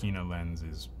Ingenue Tokina lens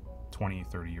is 20,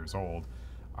 30 years old.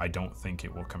 I don't think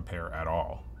it will compare at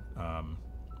all.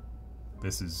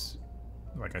 This is,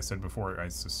 like I said before, I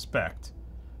suspect,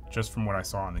 just from what I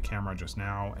saw on the camera just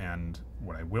now and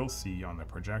what I will see on the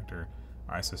projector,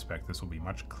 I suspect this will be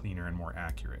much cleaner and more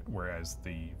accurate. Whereas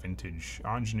the vintage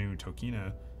Ingenue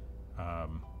Tokina,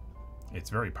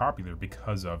 it's very popular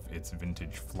because of its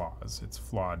vintage flaws, its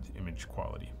flawed image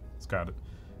quality. It's got,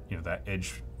 you know, that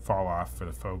edge fall off for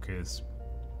the focus.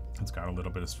 It's got a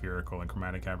little bit of spherical and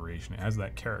chromatic aberration. It has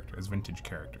that character, as vintage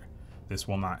character. This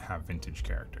will not have vintage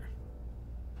character.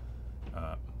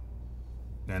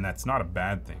 And that's not a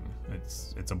bad thing.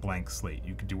 It's a blank slate.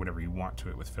 You can do whatever you want to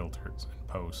it with filters and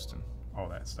post and all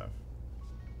that stuff.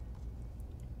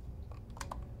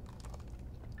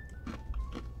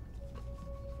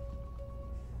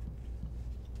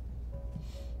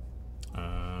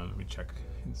 Let me check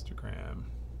Instagram.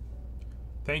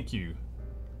 Thank you,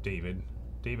 David.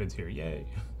 David's here. Yay.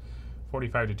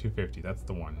 45 to 250. That's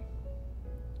the one.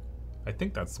 I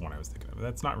think that's the one I was thinking of.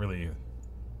 That's not really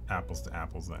apples to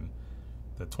apples then.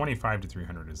 The 25 to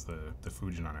 300 is the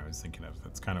Fujinon I was thinking of.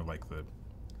 That's kind of like the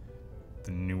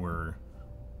newer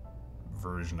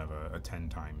version of a 10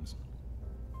 times.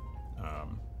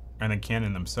 And then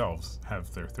Canon themselves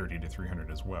have their 30 to 300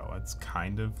 as well. That's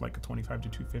kind of like a 25 to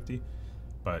 250,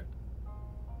 but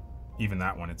even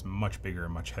that one, it's much bigger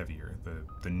and much heavier.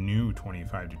 The new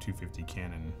 25 to 250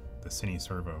 Canon, the Cine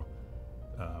Servo,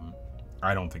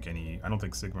 I don't think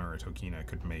Sigma or Tokina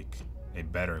could make a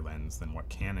better lens than what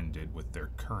Canon did with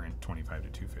their current 25 to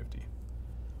 250.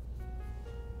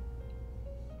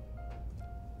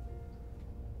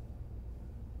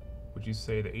 Would you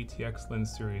say the ATX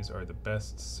lens series are the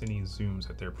best Cine zooms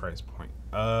at their price point?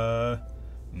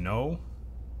 No.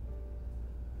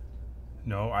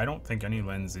 No, I don't think any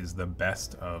lens is the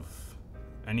best of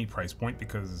any price point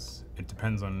because it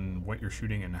depends on what you're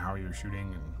shooting and how you're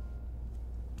shooting. And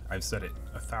I've said it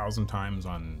 1,000 times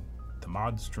on the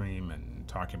mod stream and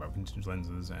talking about vintage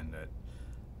lenses and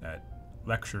at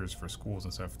lectures for schools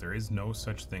and stuff. There is no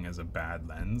such thing as a bad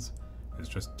lens. There's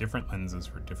just different lenses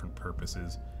for different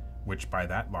purposes, which by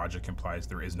that logic implies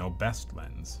there is no best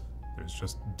lens. There's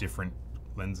just different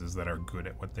lenses that are good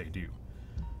at what they do.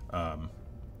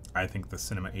 I think the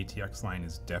Cinema ATX line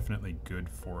is definitely good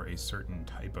for a certain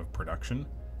type of production,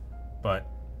 but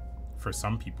for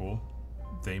some people,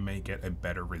 they may get a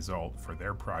better result for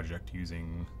their project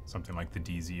using something like the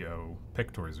DZO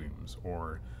Pictor zooms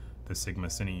or the Sigma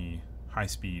Cine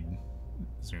high-speed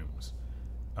zooms.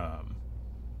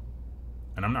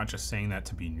 And I'm not just saying that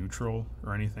to be neutral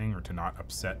or anything or to not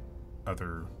upset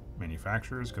other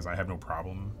manufacturers, because I have no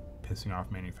problem pissing off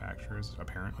manufacturers,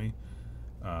 apparently.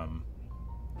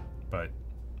 But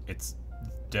it's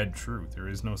dead true. There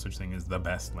is no such thing as the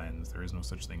best lens. There is no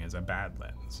such thing as a bad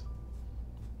lens.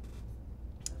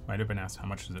 Might have been asked how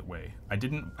much does it weigh. I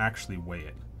didn't actually weigh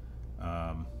it,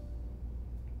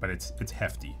 but it's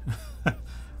hefty.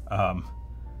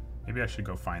 Maybe I should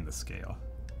go find the scale.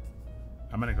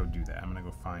 I'm gonna go do that. I'm gonna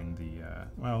go find the,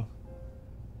 well,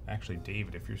 Actually,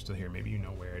 David, if you're still here, maybe you know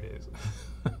where it is.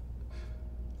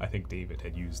 I think David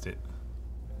had used it.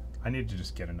 I need to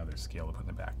just get another scale to put in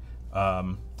the back.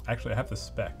 Actually, I have the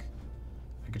spec.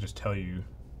 I could just tell you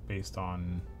based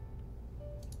on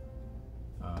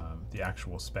the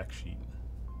actual spec sheet.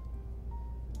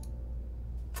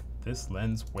 This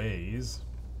lens weighs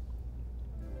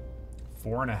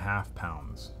 4.5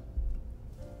 pounds.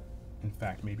 In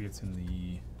fact, maybe it's in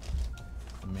the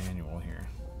manual here.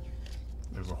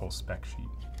 There's a whole spec sheet.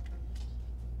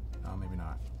 Oh, maybe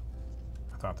not.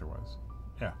 I thought there was.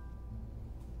 Yeah.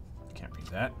 Can't read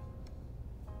that.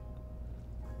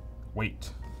 Weight.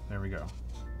 There we go.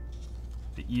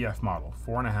 The EF model,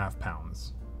 4.5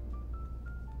 pounds.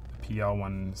 The PL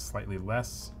one slightly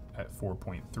less at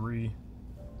 4.3.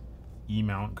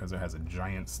 E-mount, because it has a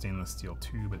giant stainless steel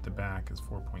tube at the back, is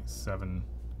 4.7.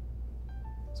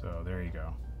 So there you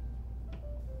go.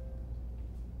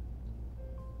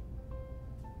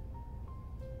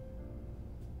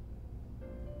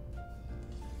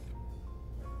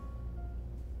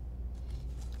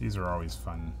 These are always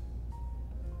fun.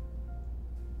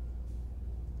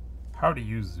 How to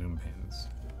use zoom pins.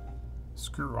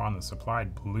 Screw on the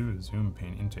supplied blue zoom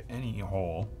pin into any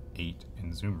hole, 8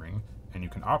 in zoom ring, and you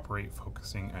can operate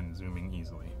focusing and zooming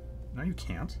easily. No, you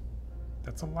can't.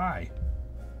 That's a lie.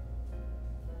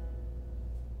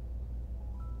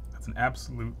 That's an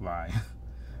absolute lie.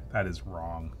 That is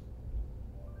wrong.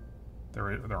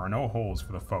 There are no holes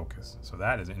for the focus, so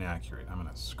that is inaccurate. I'm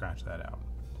gonna scratch that out.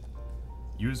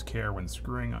 Use care when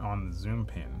screwing on the zoom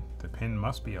pin. The pin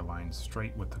must be aligned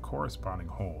straight with the corresponding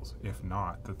holes. If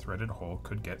not, the threaded hole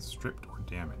could get stripped or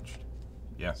damaged.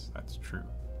 Yes, that's true.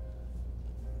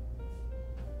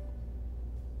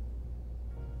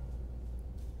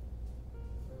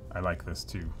 I like this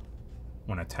too.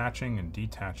 When attaching and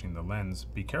detaching the lens,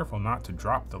 be careful not to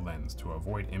drop the lens to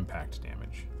avoid impact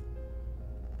damage.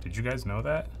 Did you guys know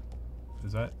that?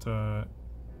 Is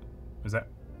that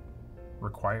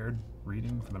required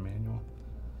reading for the manual?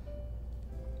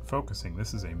 Focusing.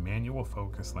 This is a manual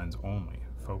focus lens only.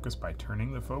 Focus by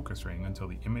turning the focus ring until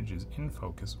the image is in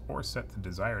focus, or set the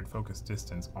desired focus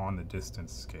distance on the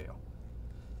distance scale.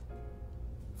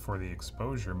 For the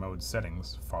exposure mode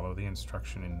settings, follow the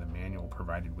instruction in the manual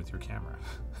provided with your camera.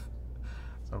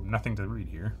 So nothing to read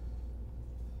here.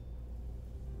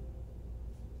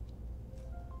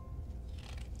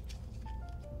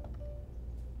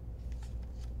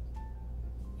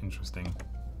 Interesting.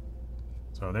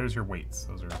 So there's your weights.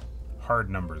 Those are hard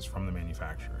numbers from the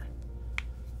manufacturer.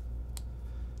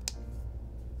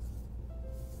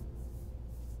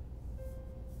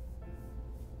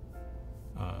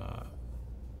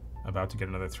 About to get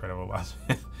another thread of a loss.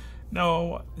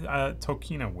 No,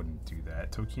 Tokina wouldn't do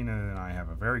that. Tokina and I have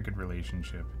a very good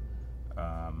relationship.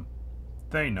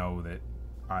 They know that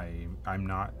I'm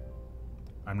not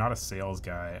a sales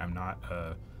guy. I'm not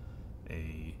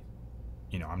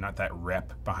I'm not that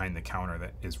rep behind the counter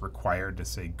that is required to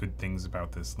say good things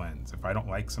about this lens. If I don't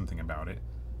like something about it,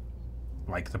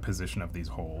 like the position of these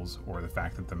holes, or the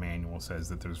fact that the manual says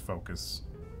that there's focus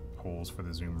holes for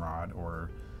the zoom rod,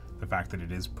 or the fact that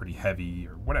it is pretty heavy,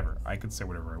 or whatever, I could say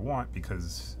whatever I want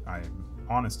because I'm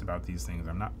honest about these things.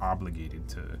 I'm not obligated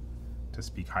to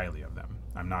speak highly of them.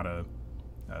 I'm not an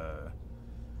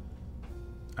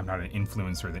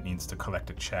influencer that needs to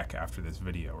collect a check after this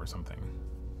video or something.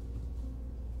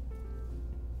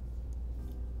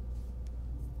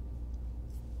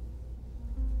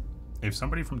 If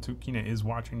somebody from Tokina is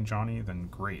watching Johnny, then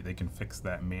great, they can fix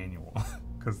that manual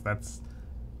because that's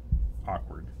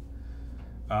awkward.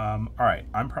 All right,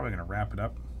 I'm probably gonna wrap it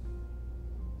up.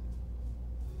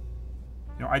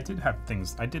 You know, I did have the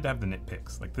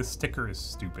nitpicks. Like, this sticker is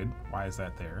stupid. Why is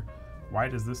that there? Why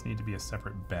does this need to be a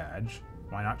separate badge?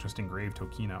 Why not just engrave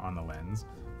Tokina on the lens?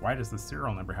 Why does the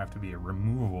serial number have to be a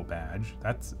removable badge?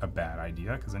 That's a bad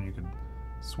idea, because then you could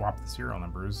swap the serial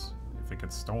numbers if it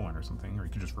gets stolen or something, or you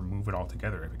could just remove it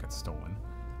altogether if it gets stolen.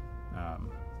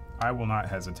 I will not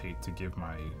hesitate to give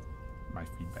my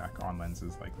feedback on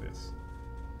lenses like this.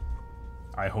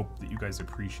 I hope that you guys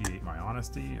appreciate my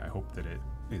honesty. I hope that it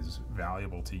is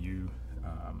valuable to you.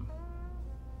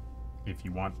 If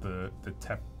you want the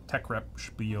tech rep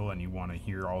spiel and you want to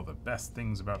hear all the best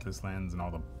things about this lens and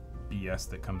all the BS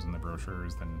that comes in the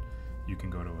brochures, then you can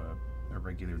go to a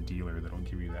regular dealer that'll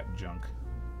give you that junk.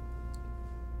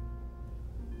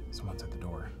 Someone's at the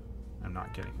door. I'm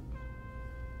not kidding.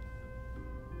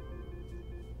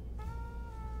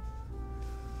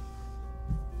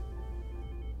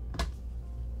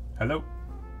 Hello?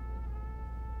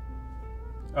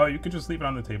 Oh, you could just leave it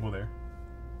on the table there.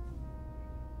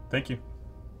 Thank you.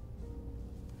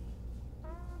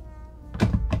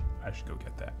 go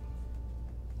get that,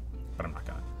 but I'm not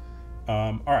gonna.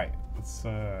 All right, let's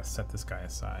set this guy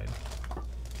aside.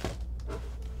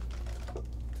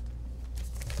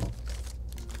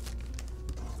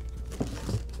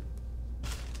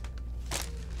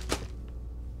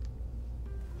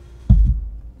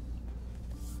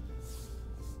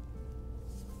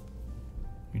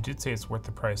 You did say it's worth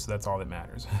the price, so that's all that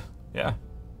matters. Yeah,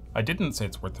 I didn't say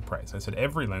it's worth the price. I said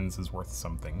every lens is worth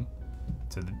something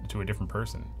to a different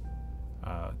person.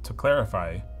 To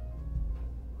clarify,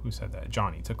 who said that?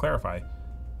 Johnny. To clarify,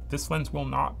 this lens will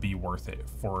not be worth it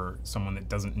for someone that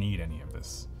doesn't need any of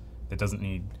this, that doesn't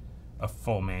need a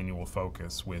full manual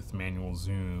focus with manual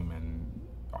zoom and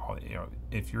all. You know,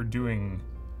 if you're doing,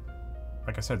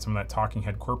 like I said, some of that talking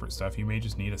head corporate stuff, you may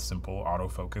just need a simple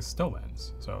autofocus still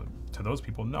lens. So to those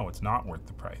people, no, it's not worth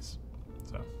the price.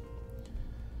 So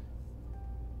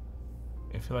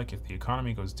I feel like if the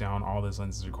economy goes down, all those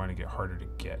lenses are going to get harder to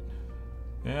get.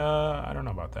 Yeah, I don't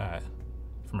know about that.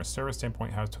 From a service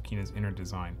standpoint, how's Tokina's inner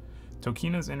design?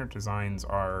 Tokina's inner designs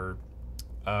are,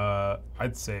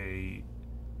 I'd say,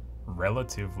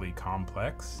 relatively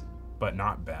complex, but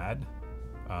not bad.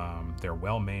 They're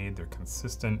well made, they're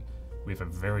consistent. We have a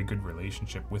very good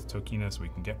relationship with Tokina, so we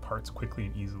can get parts quickly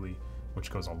and easily,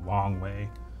 which goes a long way.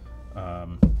 I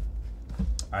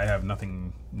have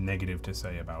nothing negative to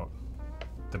say about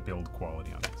the build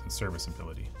quality on this and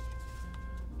serviceability.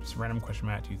 Just a random question,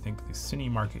 Matt. Do you think the cine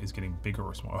market is getting bigger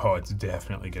or smaller? Oh, it's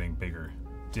definitely getting bigger.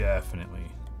 Definitely.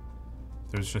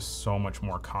 There's just so much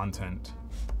more content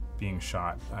being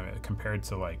shot. I mean, compared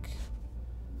to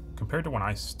when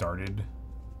I started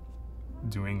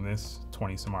doing this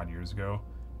 20 some odd years ago,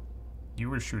 you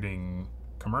were shooting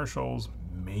commercials,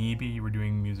 maybe you were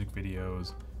doing music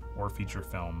videos or feature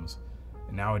films.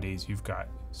 And nowadays you've got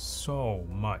so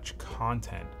much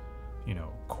content, you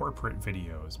know, corporate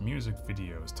videos, music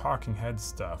videos, talking head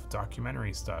stuff,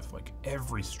 documentary stuff, like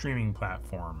every streaming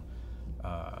platform.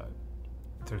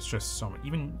 There's just so much,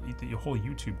 even the whole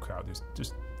YouTube crowd,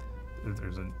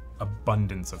 there's an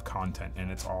abundance of content,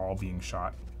 and it's all being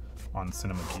shot on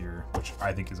Cinema Gear, which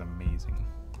I think is amazing.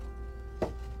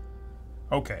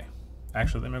 Okay,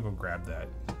 actually, let me go grab that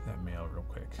mail real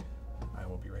quick. I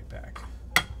will be right back.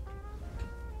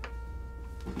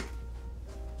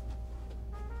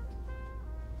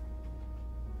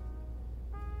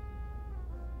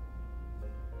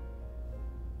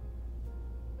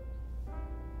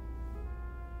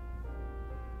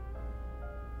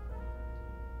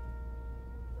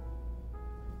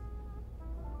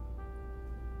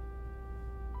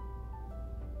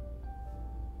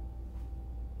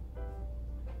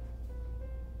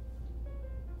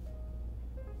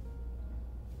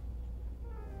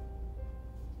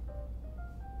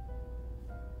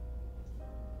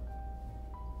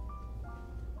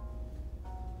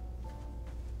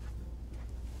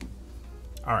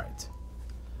 All right.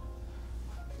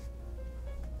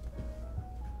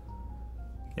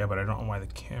 Yeah, but I don't know why the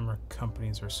camera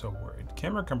companies are so worried.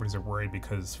 Camera companies are worried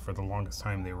because for the longest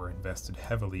time they were invested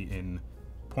heavily in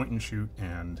point and shoot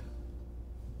and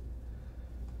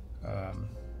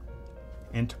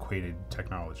antiquated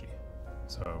technology.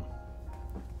 So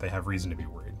they have reason to be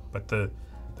worried. But the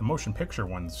motion picture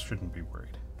ones shouldn't be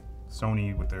worried.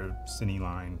 Sony with their Cine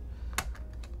line,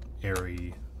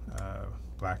 Arri,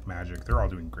 Black Magic, they're all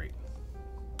doing great.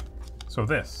 So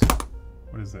this,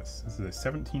 what is this? This is a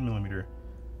 17 millimeter.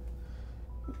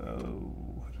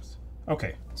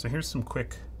 Okay, so here's some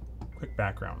quick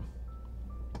background.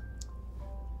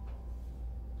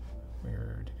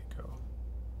 Where did it go?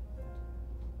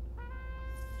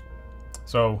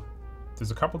 So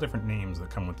there's a couple different names that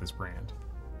come with this brand.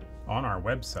 On our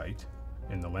website,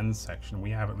 in the lens section, we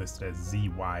have it listed as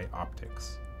ZY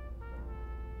Optics.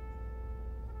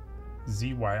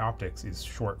 ZY Optics is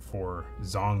short for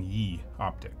Zhongyi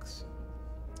Optics.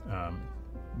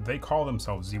 They call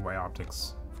themselves ZY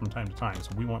Optics from time to time,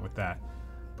 so we went with that.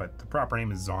 But the proper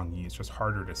name is Zhongyi. It's just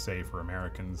harder to say for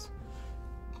Americans.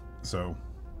 So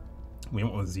we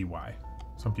went with ZY.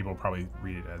 Some people probably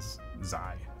read it as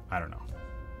Zai. I don't know.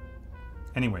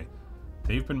 Anyway,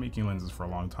 they've been making lenses for a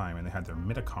long time, and they had their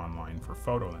Mitakon line for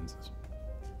photo lenses.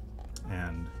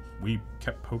 And we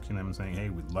kept poking them saying, hey,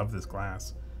 we love this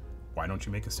glass. Why don't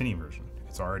you make a Cine version?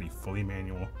 It's already fully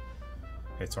manual.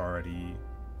 It's already,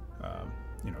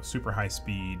 you know, super high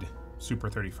speed, super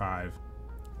 35.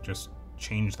 Just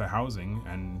change the housing,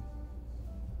 and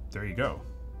there you go.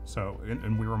 So,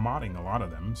 and we were modding a lot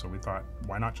of them, so we thought,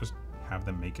 why not just have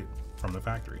them make it from the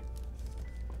factory?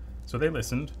 So they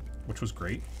listened, which was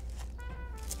great.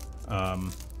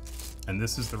 And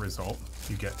this is the result.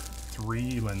 You get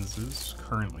 3 lenses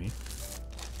currently.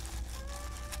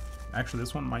 Actually,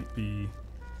 this one might be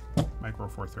micro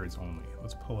 4/3 only.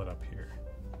 Let's pull it up here.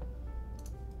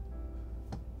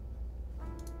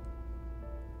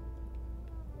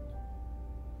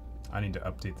 I need to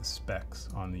update the specs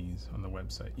on these on the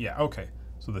website. Yeah, okay.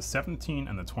 So the 17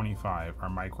 and the 25 are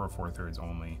micro 4/3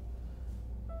 only.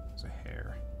 There's a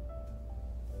hair.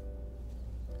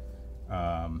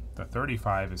 The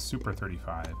 35 is super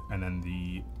 35, and then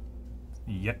the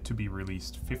yet to be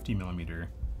released 50mm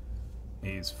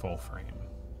is full frame. Let me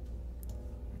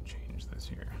change this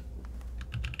here.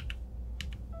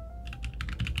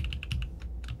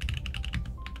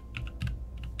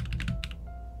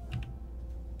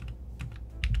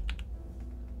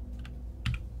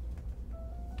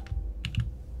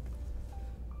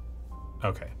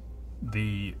 Okay,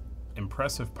 the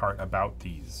impressive part about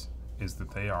these is that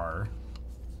they are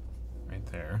right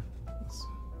there. Let's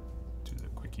do the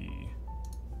quickie.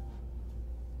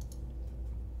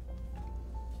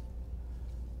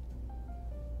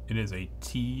 It is a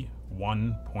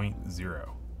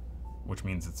T1.0, which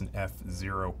means it's an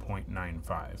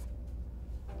f0.95.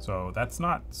 So that's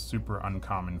not super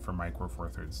uncommon for micro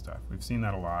 4/3 stuff. We've seen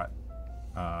that a lot.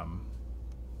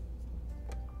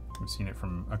 We've seen it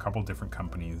from a couple different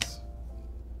companies.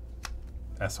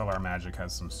 SLR Magic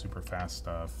has some super fast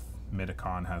stuff.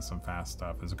 Mitakon has some fast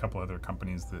stuff. There's a couple other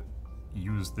companies that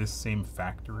use this same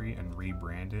factory and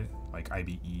rebrand it, like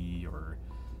IBE or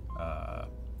I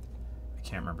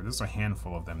can't remember. There's a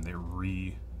handful of them. They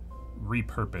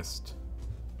repurposed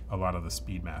a lot of the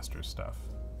Speedmaster stuff.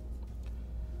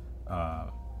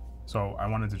 So I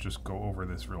wanted to just go over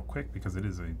this real quick because it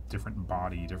is a different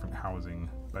body, different housing,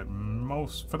 but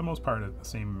for the most part, the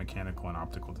same mechanical and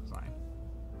optical design.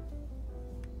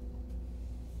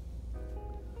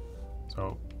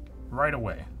 So right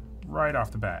away, right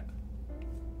off the bat,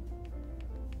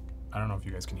 I don't know if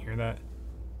you guys can hear that.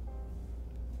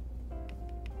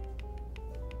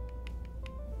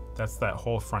 That's that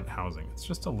whole front housing. It's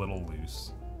just a little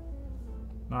loose.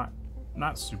 Not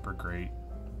super great.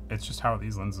 It's just how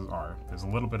these lenses are. There's a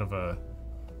little bit of a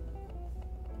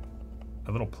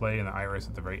little play in the iris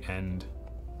at the very end.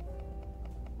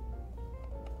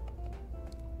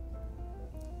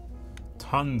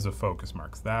 Tons of focus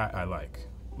marks. That I like.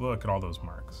 Look at all those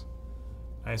marks.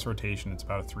 Nice rotation. It's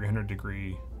about a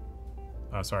 300-degree,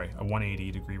 a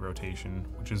 180-degree rotation,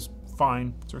 which is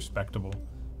fine. It's respectable,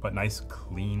 but nice,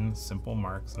 clean, simple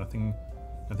marks. Nothing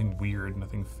weird.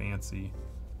 Nothing fancy.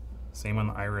 Same on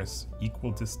the iris.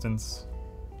 Equal distance,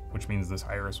 which means this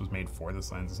iris was made for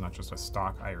this lens. It's not just a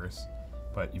stock iris,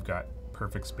 but you've got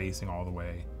perfect spacing all the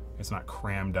way. It's not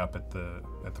crammed up at the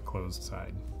closed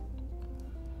side.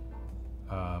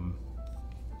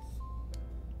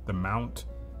 The mount,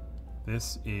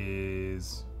 this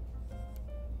is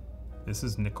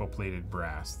nickel-plated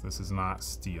brass. This is not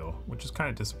steel, which is kind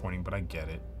of disappointing, but I get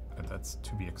it. That's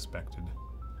to be expected.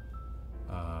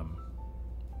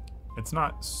 It's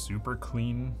not super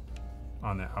clean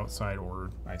on the outside, or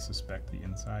I suspect the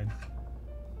inside.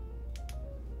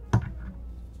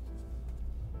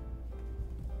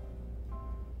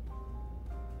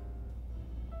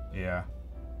 Yeah,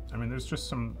 I mean, there's just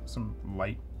some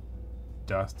light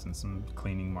dust and some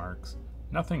cleaning marks.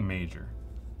 Nothing major.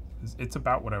 It's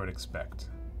about what I would expect.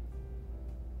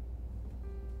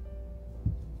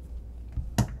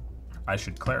 I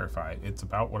should clarify, it's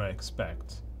about what I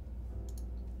expect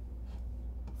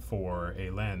for a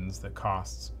lens that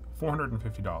costs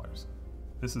 $450.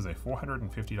 This is a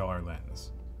 $450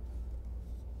 lens.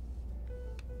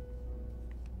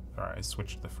 Sorry, I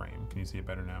switched the frame. Can you see it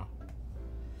better now?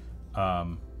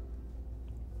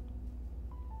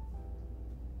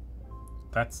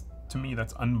 To me,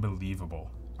 that's unbelievable.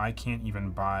 I can't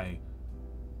even buy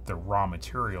the raw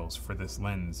materials for this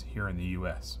lens here in the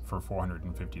US for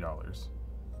 $450.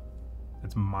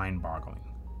 It's mind-boggling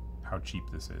how cheap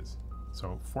this is.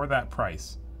 So for that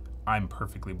price, I'm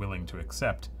perfectly willing to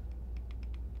accept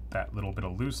that little bit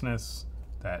of looseness,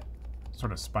 that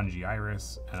sort of spongy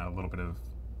iris, and a little bit of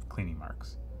cleaning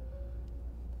marks.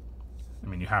 I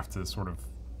mean, you have to sort of,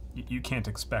 you can't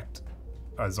expect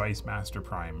a Zeiss Master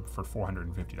Prime for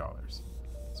 $450.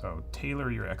 So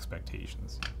tailor your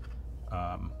expectations.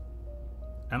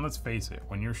 And let's face it,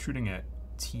 when you're shooting at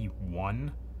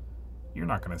T1, you're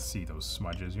not going to see those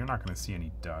smudges. You're not going to see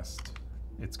any dust.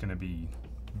 It's going to be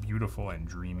beautiful and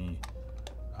dreamy.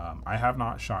 I have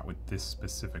not shot with this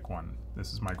specific one.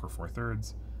 This is micro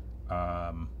 4/3.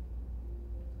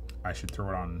 I should throw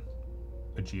it on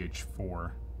a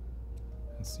GH4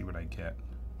 and see what I get.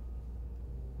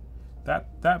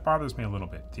 That bothers me a little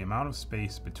bit. The amount of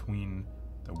space between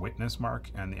the witness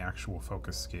mark and the actual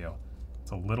focus scale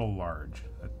It's a little large.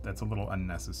 That's a little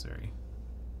unnecessary.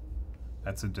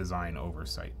 That's a design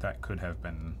oversight. That could have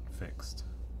been fixed.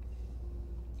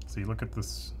 So you look at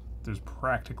this, there's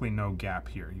practically no gap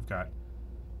here. You've got,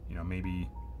 you know, maybe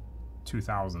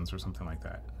 2/1000ths or something like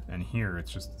that. And here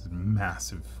it's just this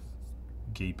massive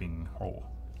gaping hole.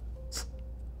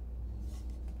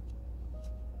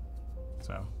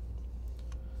 So,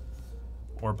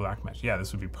 or black magic. Yeah,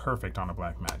 this would be perfect on a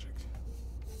black magic.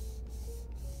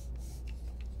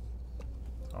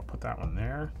 So I'll put that one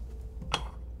there.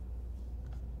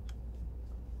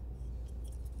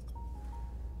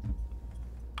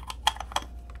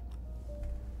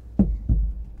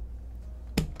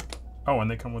 Oh, and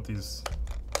they come with these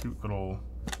cute little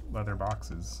leather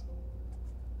boxes.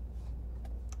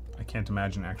 I can't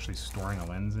imagine actually storing a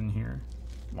lens in here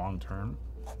long term,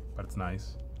 but it's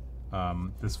nice.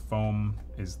 This foam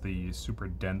is the super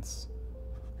dense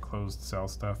closed cell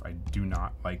stuff. I do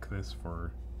not like this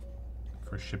for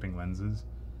shipping lenses.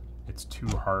 It's too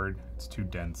hard, it's too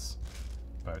dense,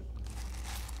 but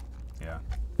yeah.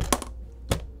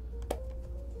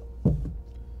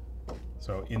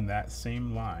 So in that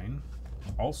same line,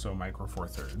 also micro four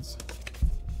thirds.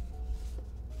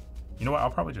 You know what,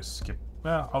 I'll probably just skip,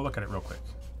 well, I'll look at it real quick.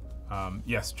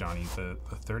 Yes, Johnny, the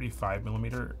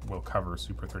 35mm will cover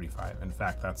Super 35. In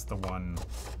fact, that's the one,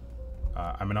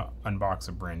 I'm gonna unbox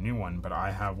a brand new one, but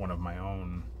I have one of my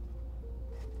own,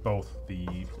 both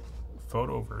the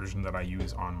photo version that I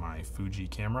use on my Fuji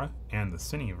camera and the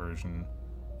Cine version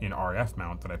in RF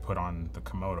mount that I put on the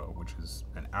Komodo, which is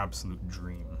an absolute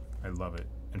dream. I love it.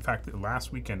 In fact,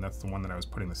 last weekend, that's the one that I was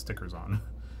putting the stickers on,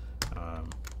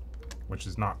 which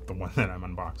is not the one that I'm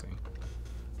unboxing.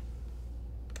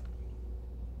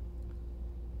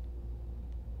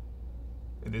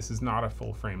 This is not a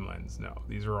full frame lens, no.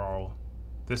 These are all,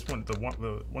 this one,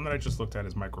 the one that I just looked at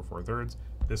is micro four thirds.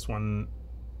 This one,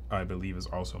 I believe, is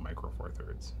also micro four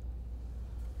thirds.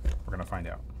 We're gonna find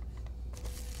out.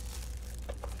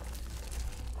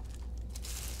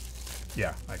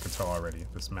 Yeah, I could tell already,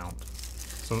 this mount.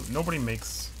 So nobody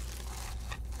makes,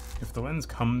 if the lens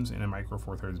comes in a micro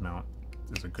four thirds mount,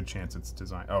 there's a good chance it's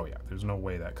designed, oh yeah, there's no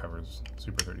way that covers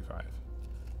Super 35.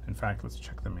 In fact, let's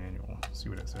check the manual, see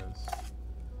what it says.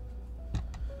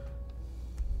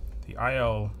 The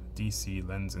ILDC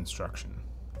lens instruction.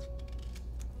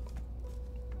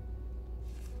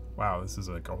 Wow, this is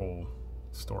like a whole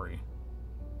story.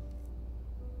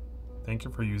 Thank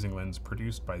you for using lens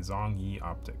produced by Zhongyi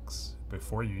Optics.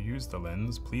 Before you use the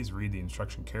lens, please read the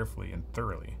instruction carefully and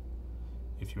thoroughly.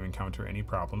 If you encounter any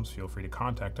problems, feel free to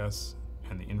contact us,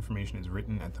 and the information is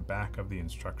written at the back of the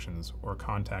instructions, or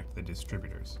contact the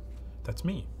distributors. That's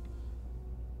me.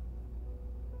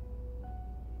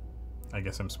 I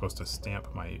guess I'm supposed to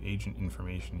stamp my agent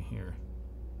information here.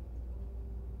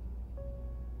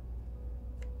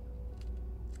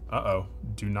 Uh-oh,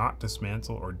 do not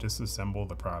dismantle or disassemble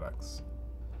the products.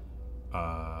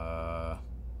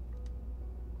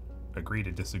 Agree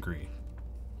to disagree.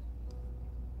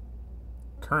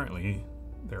 Currently,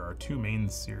 there are two main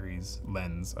series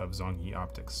lens of Zhongyi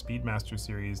Optics: Speedmaster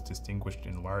series, distinguished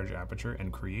in large aperture,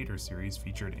 and Creator series,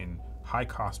 featured in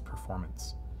high-cost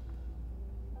performance.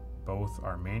 Both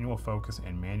are manual focus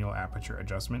and manual aperture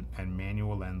adjustment, and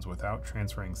manual lens without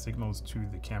transferring signals to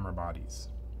the camera bodies.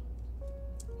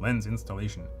 Lens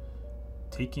installation: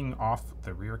 taking off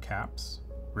the rear caps,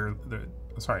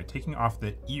 taking off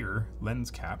the ear lens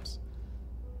caps,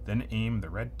 then aim the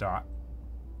red dot.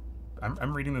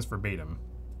 I'm reading this verbatim.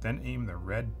 Then aim the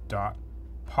red dot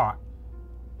pot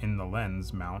in the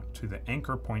lens mount to the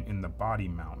anchor point in the body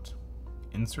mount.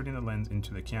 Inserting the lens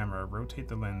into the camera, rotate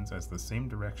the lens as the same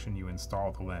direction you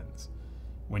install the lens.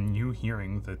 When you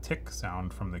hearing the tick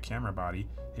sound from the camera body,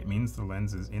 it means the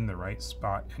lens is in the right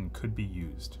spot and could be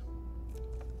used.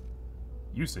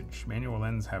 Usage: manual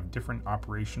lenses have different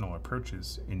operational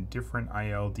approaches in different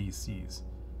ILDCs.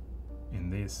 In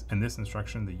this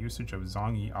instruction, the usage of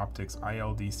Zhongyi Optics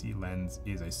ILDC lens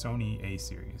is a Sony A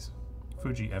series,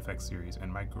 Fuji FX series,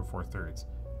 and micro four thirds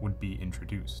would be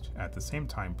introduced. At the same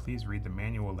time, please read the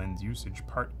manual lens usage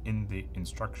part in the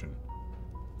instruction.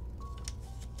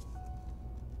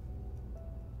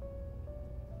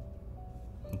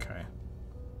 Okay,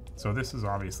 so this is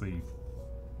obviously,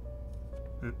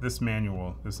 this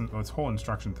manual, this whole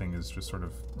instruction thing is just sort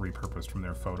of repurposed from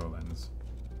their photo lens.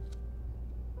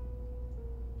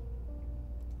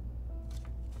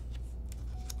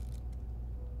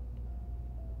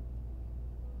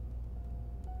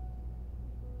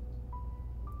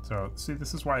 So, see,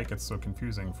 this is why it gets so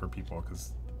confusing for people,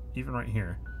 because even right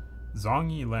here,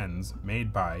 Zhongyi lens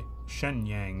made by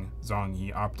Shenyang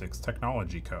Zhongyi Optics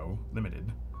Technology Co.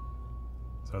 Limited.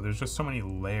 So there's just so many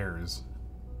layers.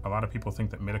 A lot of people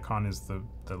think that Mitakon is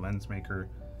the lens maker,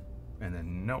 and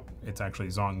then nope, it's actually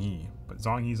Zhongyi. But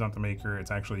Zhongyi's not the maker,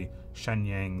 it's actually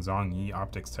Shenyang Zhongyi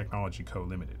Optics Technology Co.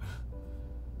 Limited.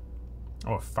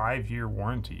 Oh, a 5-year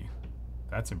warranty.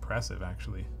 That's impressive,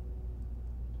 actually.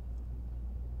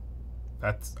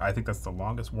 I think that's the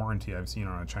longest warranty I've seen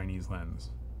on a Chinese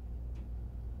lens.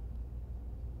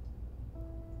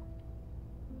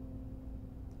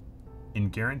 In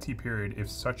guarantee period, if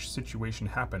such situation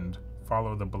happened,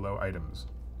 follow the below items.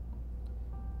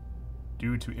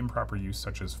 Due to improper use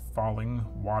such as falling,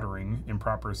 watering,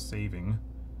 improper saving,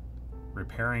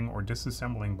 repairing or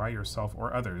disassembling by yourself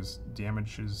or others,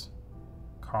 damages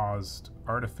caused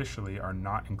artificially are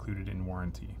not included in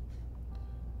warranty.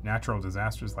 Natural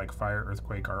disasters like fire,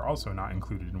 earthquake are also not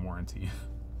included in warranty.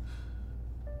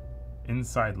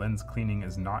 Inside lens cleaning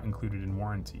is not included in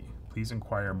warranty. Please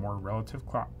inquire more relative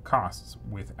costs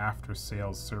with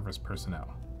after-sales service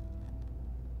personnel.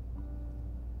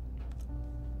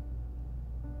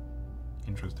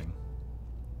 Interesting.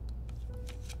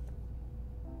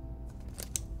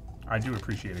 I do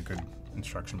appreciate a good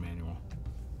instruction manual.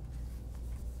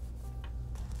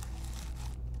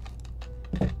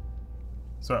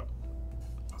 So,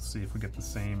 let's see if we get the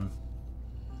same.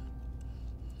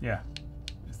 Yeah,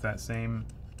 it's that same.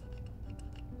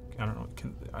 I don't know.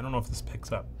 I don't know if this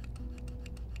picks up.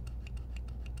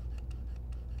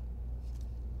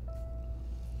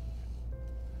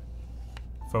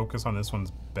 Focus on this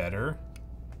one's better.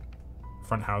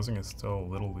 Front housing is still a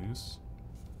little loose.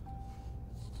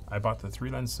 I bought the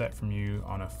 3-lens set from you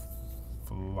on a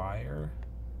flyer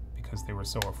because they were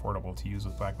so affordable to use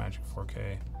with Blackmagic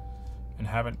 4K and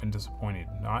haven't been disappointed.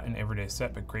 Not an everyday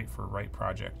set, but great for a right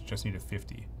project. Just need a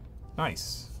 50.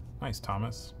 Nice. Nice,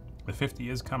 Thomas. The 50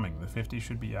 is coming. The 50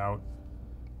 should be out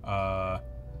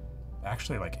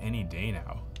actually like any day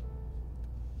now.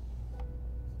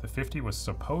 The 50 was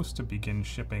supposed to begin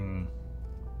shipping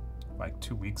like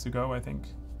 2 weeks ago, I think.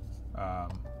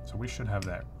 So we should have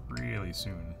that really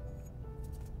soon.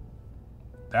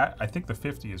 I think the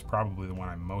 50 is probably the one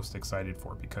I'm most excited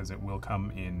for because it will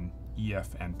come in EF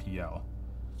and PL,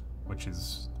 which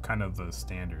is kind of the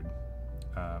standard.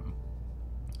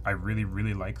 I really,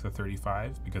 really like the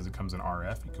 35 because it comes in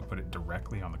RF. You can put it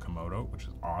directly on the Komodo, which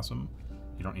is awesome.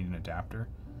 You don't need an adapter.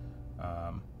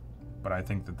 But I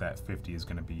think that 50 is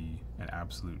going to be an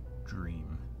absolute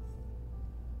dream.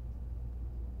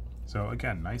 So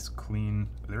again, nice, clean.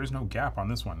 There is no gap on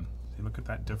this one. See, look at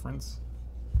that difference.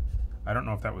 I don't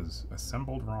know if that was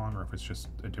assembled wrong or if it's just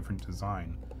a different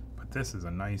design, but this is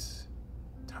a nice,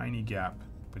 tiny gap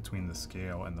between the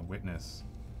scale and the witness.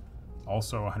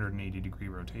 Also 180-degree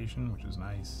rotation, which is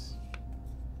nice.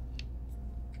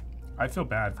 I feel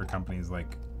bad for companies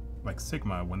like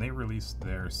Sigma. When they released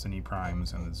their Cine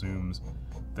Primes and the zooms,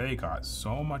 they got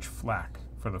so much flack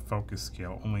for the focus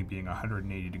scale only being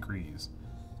 180 degrees.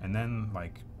 And then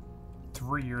like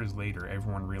 3 years later,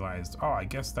 everyone realized, oh, I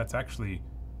guess that's actually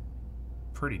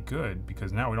pretty good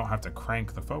because now we don't have to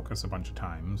crank the focus a bunch of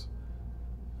times.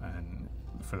 And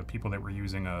for the people that were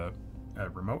using a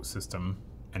remote system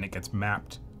and it gets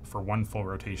mapped for one full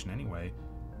rotation anyway,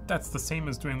 that's the same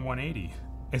as doing 180.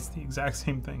 It's the exact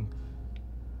same thing.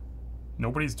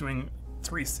 Nobody's doing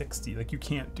 360, like you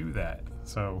can't do that.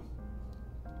 So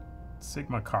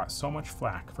Sigma caught so much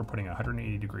flack for putting a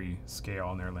 180-degree scale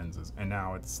on their lenses, and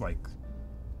now it's like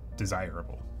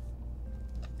desirable.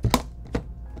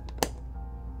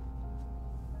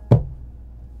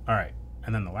 All right,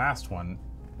 and then the last one,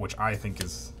 which I think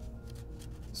is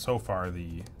so far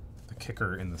the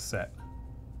kicker in the set.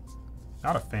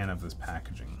 Not a fan of this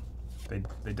packaging.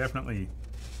 They definitely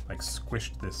like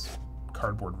squished this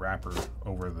cardboard wrapper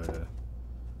over the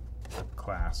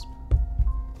clasp.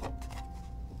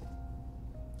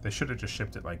 They should have just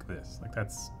shipped it like this. Like,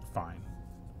 that's fine.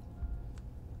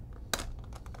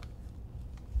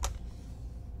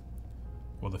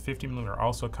 Will the 50mm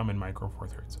also come in micro four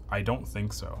thirds? I don't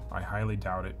think so. I highly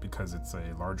doubt it because it's a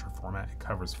larger format. It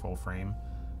covers full frame.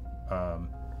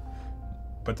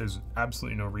 But there's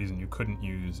absolutely no reason you couldn't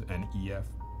use an EF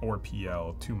or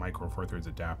PL 2 micro four thirds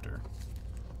adapter.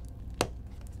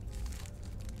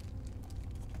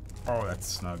 Oh, that's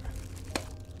snug.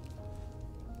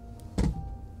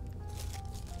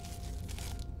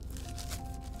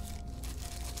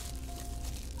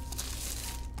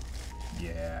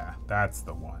 Yeah, that's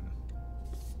the one.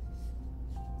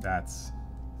 That's...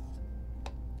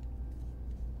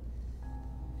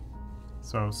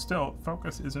 So still,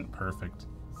 focus isn't perfect.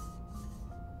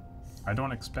 I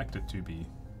don't expect it to be.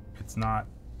 It's not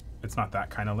that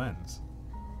kind of lens.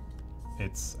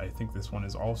 I think this one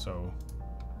is also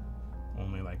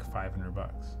only like 500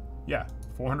 bucks. Yeah,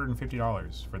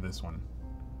 $450 for this one.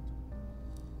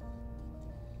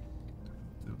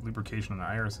 The lubrication on the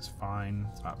iris is fine.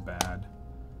 It's not bad.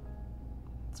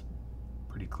 It's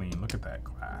pretty clean. Look at that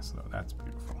glass, though. That's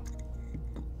beautiful.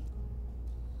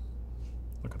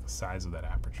 Look at the size of that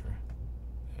aperture.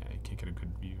 Yeah, you can't get a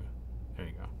good view. There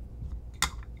you go.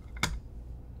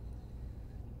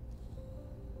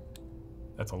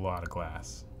 That's a lot of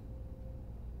glass.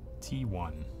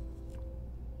 T1.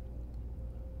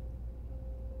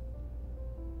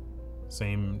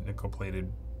 Same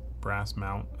nickel-plated brass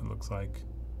mount, it looks like.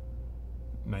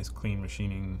 Nice clean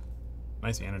machining,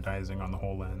 nice anodizing on the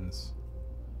whole lens.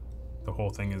 The whole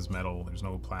thing is metal, there's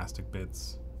no plastic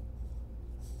bits.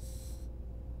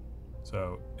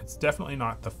 So it's definitely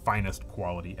not the finest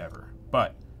quality ever,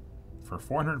 but for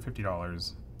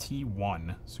 $450,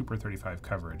 T1 Super 35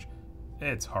 coverage,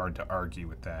 it's hard to argue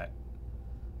with that.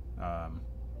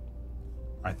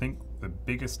 I think the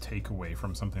biggest takeaway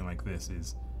from something like this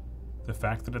is the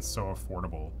fact that it's so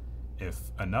affordable. If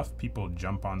enough people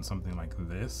jump on something like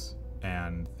this,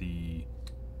 and the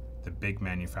big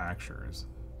manufacturers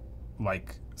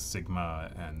like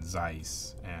Sigma and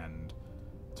Zeiss and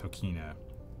Tokina,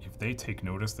 if they take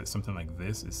notice that something like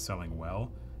this is selling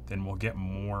well, then we'll get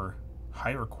more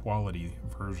higher quality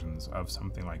versions of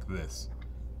something like this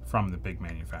from the big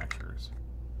manufacturers,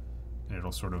 and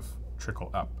it'll sort of trickle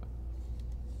up.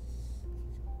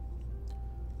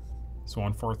 So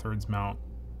on 4/3 mount,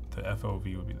 the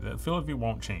FOV would be, the field of view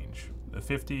won't change. The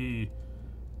 50,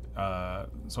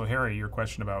 so Harry, your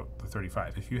question about the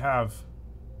 35, if you have,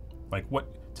 like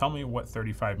tell me what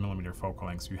 35mm focal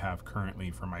lengths you have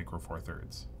currently for micro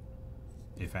 4/3,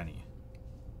 if any.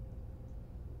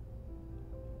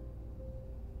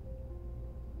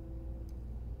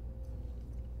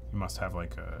 You must have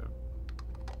like a,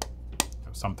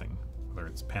 something, whether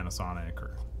it's Panasonic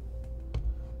or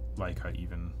Leica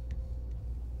even.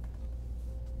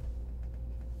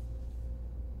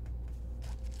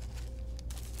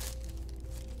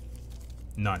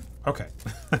 None. Okay.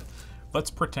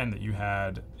 Let's pretend that you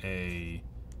had a,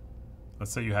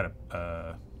 let's say you had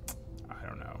a, I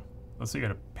don't know. Let's say you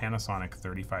had a Panasonic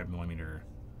 35mm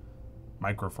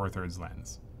micro 4/3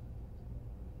 lens.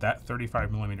 That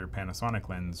 35mm Panasonic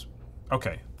lens,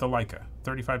 okay, the Leica,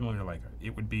 35mm Leica,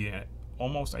 it would be an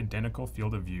almost identical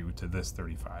field of view to this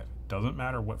 35. Doesn't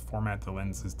matter what format the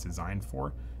lens is designed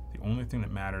for. The only thing that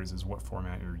matters is what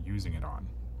format you're using it on.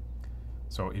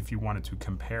 So if you wanted to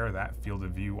compare that field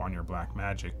of view on your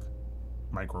Blackmagic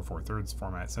micro 4/3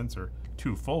 format sensor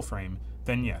to full frame,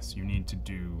 then yes, you need to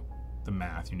do the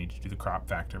math. You need to do the crop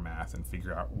factor math and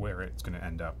figure out where it's going to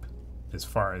end up as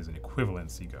far as an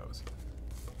equivalency goes.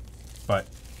 But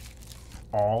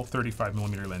all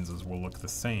 35mm lenses will look the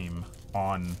same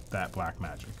on that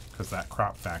Blackmagic because that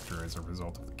crop factor is a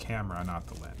result of the camera, not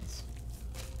the lens.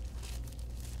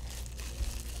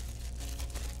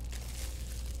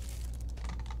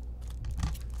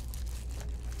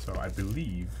 So I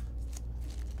believe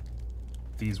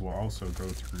these will also go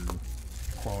through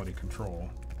quality control.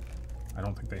 I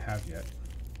don't think they have yet.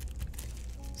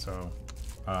 So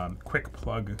quick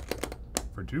plug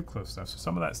for Duclos stuff. So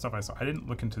some of that stuff I saw, I didn't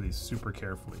look into these super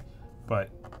carefully, but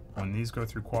when these go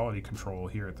through quality control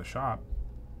here at the shop,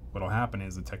 what'll happen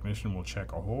is the technician will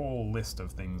check a whole list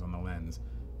of things on the lens,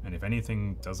 and if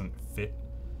anything doesn't fit,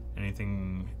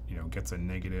 anything, you know, gets a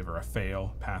negative or a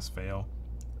fail, pass fail,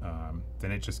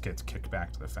 then it just gets kicked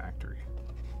back to the factory.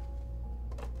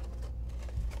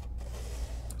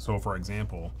 So for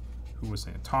example,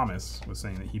 Thomas was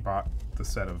saying that he bought the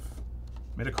set of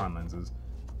Mitakon lenses.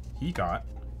 He got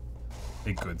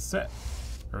a good set,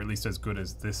 or at least as good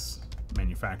as this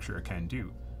manufacturer can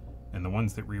do. And the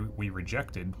ones that we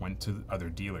rejected went to other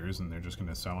dealers, and they're just going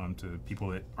to sell them to people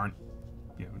that aren't,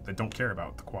 you know, that don't care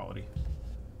about the quality.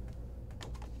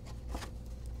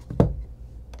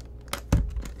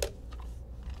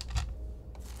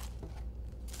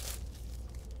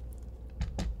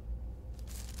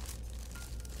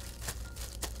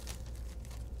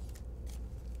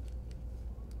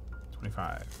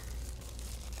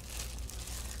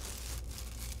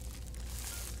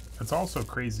 It's also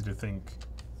crazy to think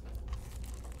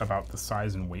about the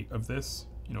size and weight of this.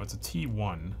 You know, it's a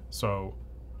T1, so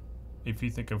if you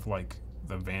think of like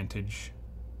the Vantage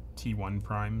T1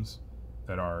 primes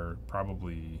that are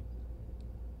probably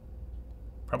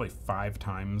 5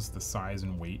 times the size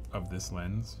and weight of this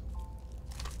lens,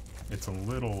 it's a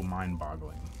little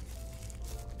mind-boggling.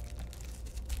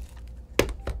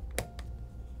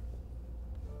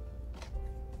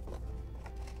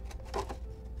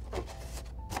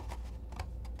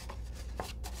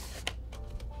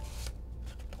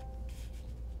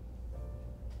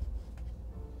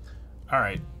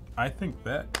 Alright, I think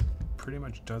that pretty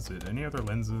much does it. Any other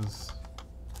lenses?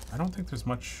 I don't think there's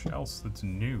much else that's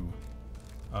new.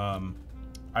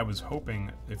 I was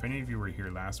hoping, if any of you were here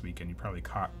last week, and you probably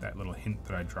caught that little hint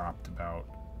that I dropped about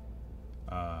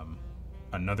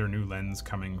another new lens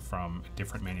coming from a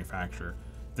different manufacturer.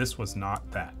 This was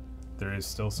not that. There is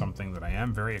still something that I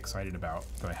am very excited about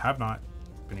that I have not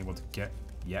been able to get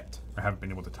yet. I haven't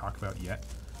been able to talk about yet.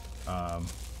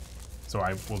 So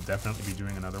I will definitely be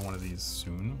doing another one of these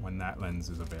soon when that lens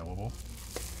is available.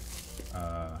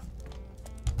 But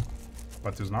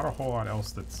there's not a whole lot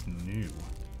else that's new.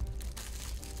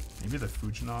 Maybe the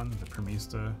Fujinon, the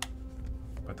Premista,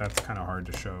 but that's kind of hard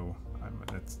to show.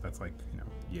 That's like, you know,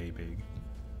 yay big.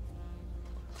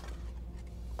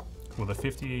 Will the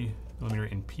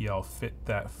 50mm in PL fit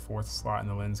that fourth slot in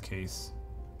the lens case?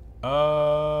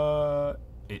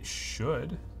 It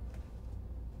should.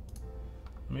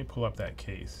 Let me pull up that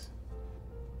case.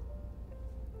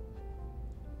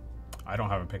 I don't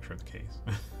have a picture of the case.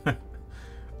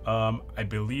 I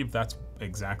believe that's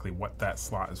exactly what that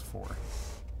slot is for.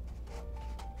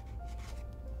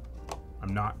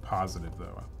 I'm not positive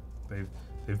though.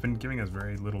 They've been giving us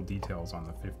very little details on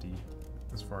the 50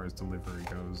 as far as delivery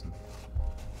goes, and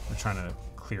we're trying to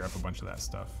clear up a bunch of that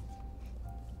stuff.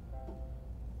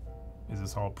 Is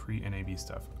this all pre-NAB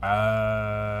stuff?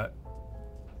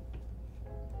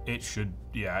 It should,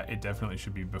 yeah, it definitely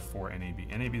should be before NAB.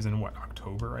 NAB is in what,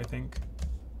 October, I think?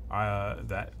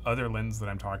 That other lens that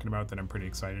I'm talking about that I'm pretty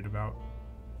excited about,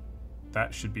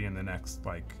 that should be in the next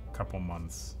like couple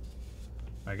months.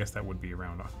 I guess that would be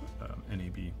around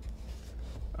NAB.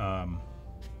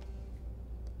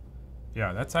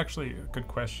 Yeah, that's actually a good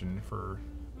question for,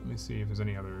 let me see if there's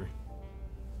any other.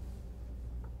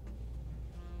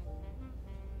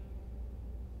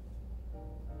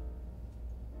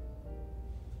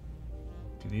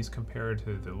 Do these compare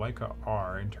to the Leica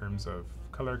R in terms of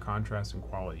color, contrast, and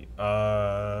quality?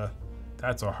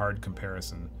 That's a hard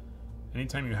comparison.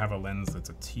 Anytime you have a lens that's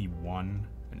a T1,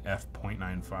 an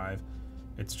f.95,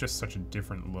 it's just such a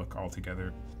different look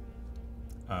altogether.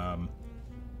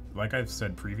 Like I've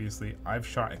said previously, I've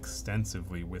shot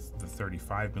extensively with the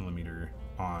 35mm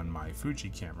on my Fuji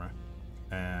camera,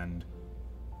 and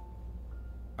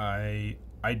I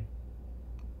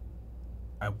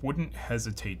wouldn't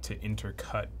hesitate to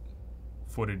intercut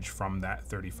footage from that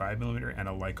 35mm and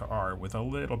a Leica R with a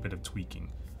little bit of tweaking.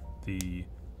 The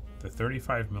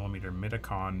 35mm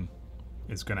Mitakon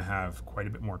is going to have quite a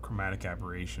bit more chromatic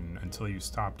aberration until you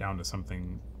stop down to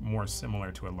something more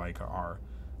similar to a Leica R,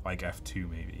 like f2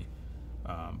 maybe.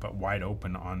 But wide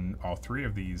open on all three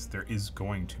of these, there is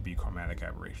going to be chromatic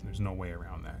aberration. There's no way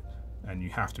around that. And you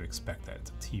have to expect that.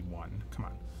 It's a T1. Come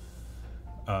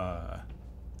on.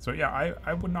 So yeah,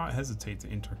 I would not hesitate to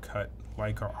intercut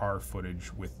Leica R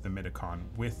footage with the Mitakon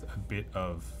with a bit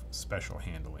of special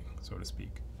handling, so to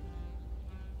speak.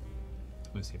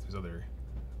 Let me see if there's other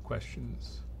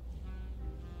questions.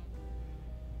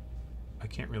 I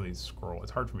can't really scroll.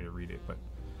 It's hard for me to read it, but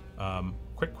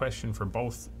quick question for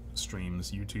both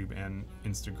streams, YouTube and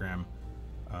Instagram.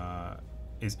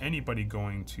 Is anybody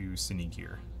going to Cine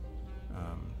Gear?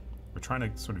 We're trying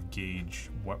to sort of gauge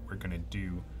what we're going to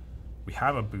do. We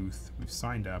have a booth, we've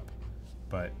signed up,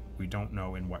 but we don't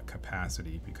know in what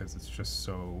capacity because it's just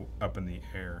so up in the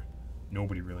air.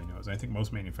 Nobody really knows. I think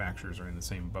most manufacturers are in the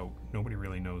same boat. Nobody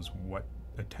really knows what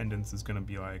attendance is going to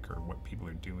be like or what people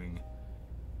are doing.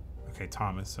 Okay,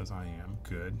 Thomas says I am.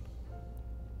 Good.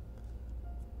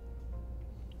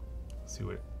 Let's see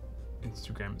what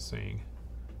Instagram is saying.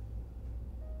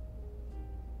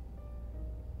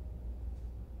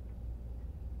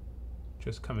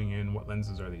 Just coming in, what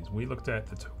lenses are these? We looked at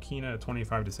the Tokina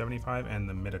 25-75 and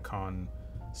the Mitakon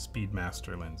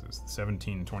Speedmaster lenses,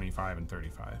 17, 25, and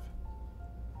 35.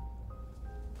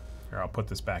 Here, I'll put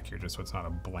this back here just so it's not a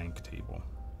blank table.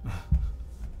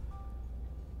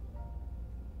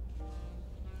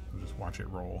 We'll just watch it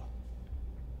roll.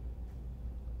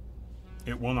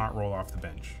 It will not roll off the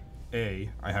bench. A,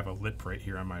 I have a lip right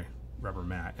here on my rubber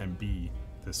mat, and B,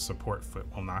 this support foot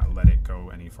will not let it go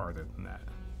any farther than that.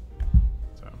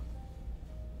 So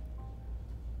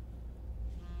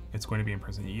it's going to be in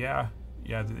person. Yeah,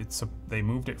 it's they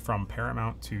moved it from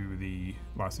Paramount to the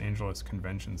Los Angeles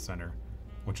Convention Center,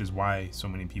 which is why so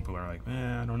many people are like,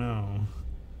 I don't know.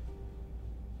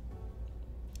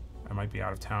 I might be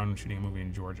out of town shooting a movie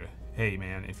in Georgia. Hey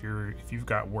man, if you've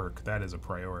got work, that is a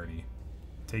priority.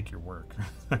 Take your work.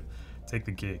 Take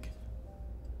the gig.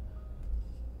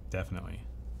 Definitely.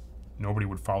 Nobody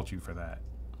would fault you for that.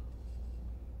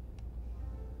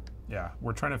 Yeah,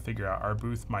 we're trying to figure out, our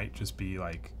booth might just be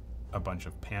like a bunch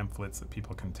of pamphlets that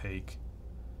people can take.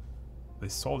 They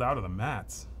sold out of the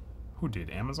mats. Who did?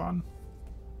 Amazon?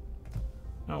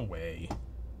 No way.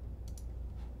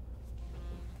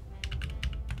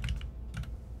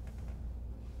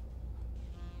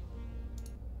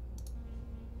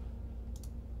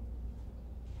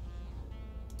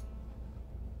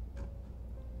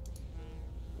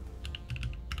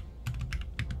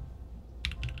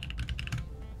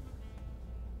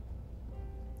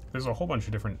 There's a whole bunch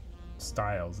of different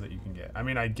styles that you can get. I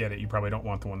mean, I get it. You probably don't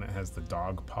want the one that has the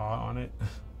dog paw on it.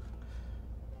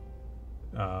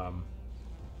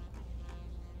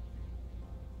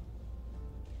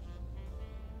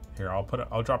 Here,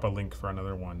 I'll drop a link for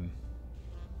another one.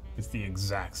 It's the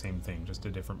exact same thing, just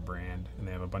a different brand, and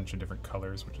they have a bunch of different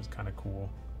colors, which is kind of cool.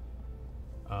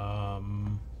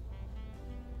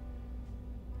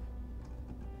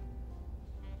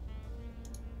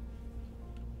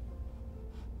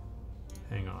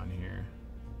 Hang on here.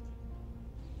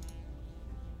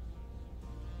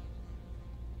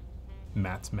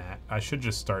 Matt's Matt. I should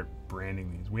just start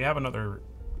branding these. We have another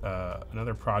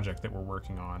project that we're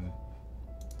working on.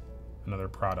 Another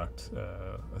product,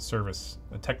 a service,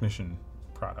 a technician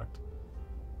product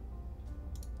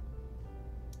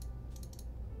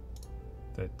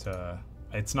that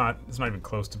it's not even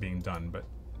close to being done, but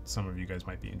some of you guys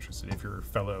might be interested if you're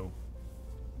fellow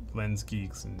lens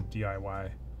geeks and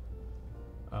DIY.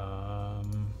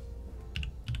 Trying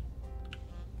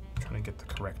to get the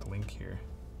correct link here.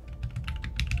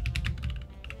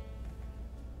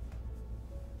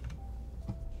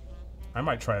 I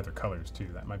might try other colors too.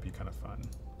 That might be kind of fun.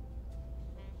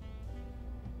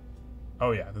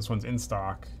 Oh yeah, this one's in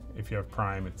stock. If you have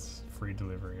Prime, it's free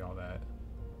delivery, all that.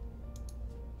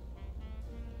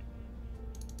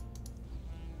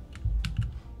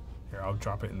 Here, I'll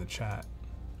drop it in the chat.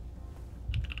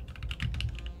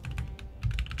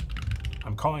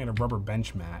 I'm calling it a rubber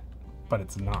bench mat, but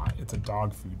it's not. It's a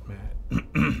dog food mat.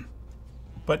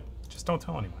 But just don't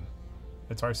tell anyone.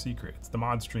 It's our secret. It's the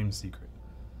mod stream secret.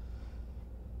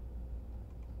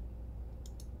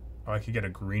 Oh, I could get a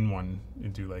green one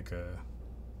and do like a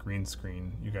green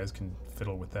screen. You guys can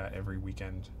fiddle with that every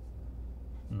weekend.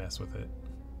 Mess with it.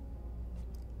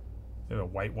 They have a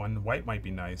white one. White might be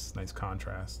nice. Nice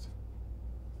contrast.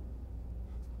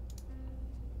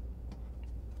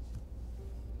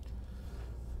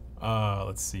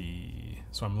 Let's see.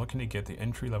 So I'm looking to get the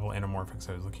entry-level anamorphics.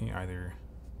 I was looking at either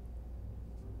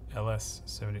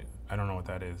LS70. I don't know what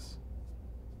that is.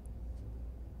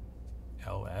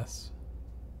 LS?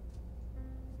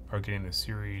 Or getting the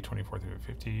Series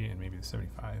 24-50 and maybe the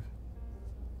 75.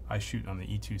 I shoot on the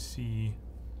E2C.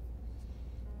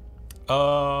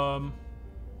 I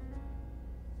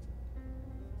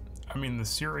mean, the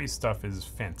Series stuff is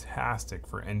fantastic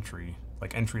for entry,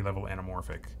 like entry-level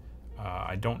anamorphic.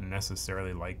 I don't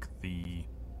necessarily like the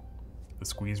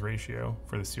squeeze ratio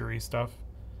for the Series stuff,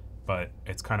 but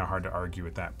it's kind of hard to argue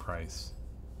at that price.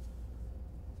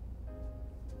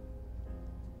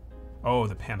 Oh,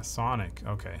 the Panasonic.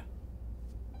 Okay. I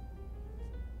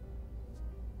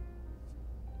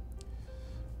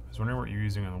was wondering what you're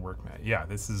using on the work mat. Yeah,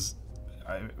 this is...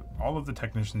 all of the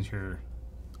technicians here...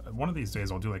 One of these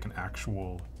days I'll do like an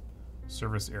actual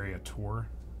service area tour.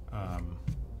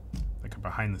 Like a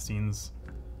behind the scenes.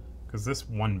 Because this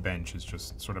one bench is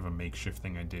just sort of a makeshift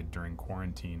thing I did during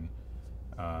quarantine.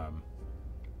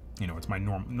 You know, it's my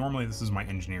normally this is my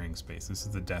engineering space. This is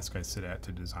the desk I sit at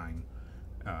to design.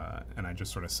 And I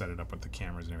just sort of set it up with the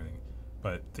cameras and everything.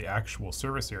 But the actual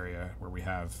service area where we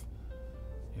have,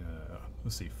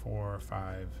 let's see, 4,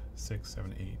 5, 6,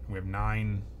 7, 8. We have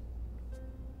nine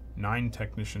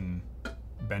technician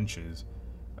benches.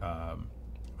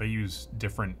 They use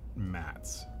different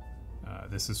mats.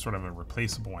 This is sort of a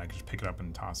replaceable one. I can just pick it up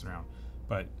and toss it around.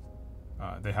 But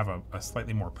they have a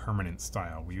slightly more permanent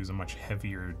style. We use a much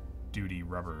heavier duty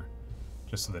rubber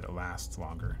just so that it lasts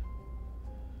longer.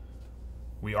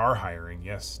 We are hiring,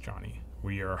 yes, Johnny.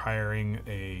 We are hiring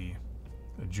a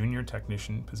junior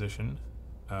technician position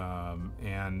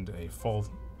and a full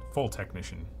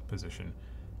technician position.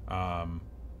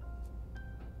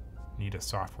 Need a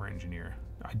software engineer.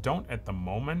 I don't at the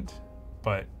moment,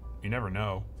 but you never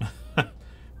know.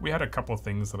 We had a couple of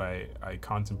things that I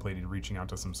contemplated reaching out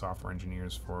to some software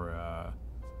engineers for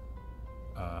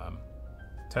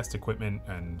test equipment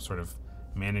and sort of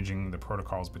managing the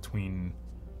protocols between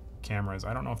cameras.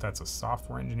 I don't know if that's a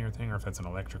software engineer thing or if that's an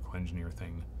electrical engineer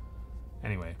thing.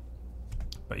 Anyway,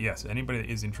 but yes, anybody that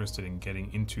is interested in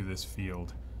getting into this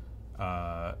field,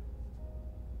 go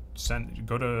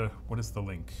to, what is the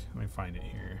link? Let me find it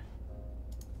here.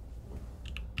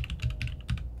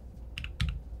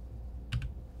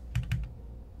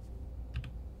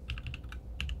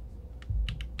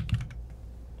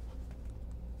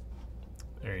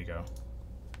 There you go.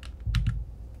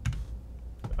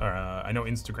 I know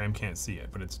Instagram can't see it,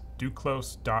 but it's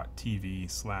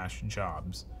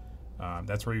duclos.tv/jobs.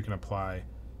 That's where you can apply,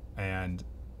 and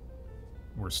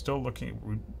we're still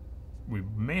looking. We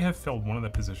may have filled one of the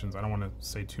positions. I don't want to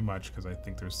say too much because I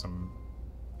think there's some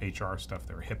HR stuff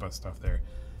there, HIPAA stuff there.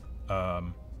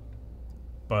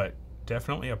 But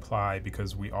definitely apply,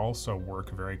 because we also work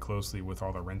very closely with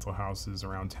all the rental houses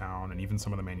around town and even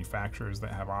some of the manufacturers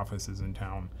that have offices in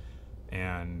town.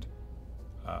 And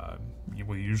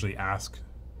we usually ask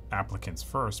applicants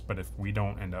first, but if we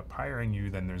don't end up hiring you,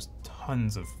 then there's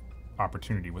tons of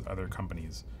opportunity with other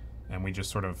companies, and we just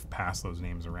sort of pass those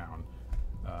names around.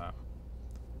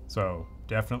 So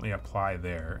definitely apply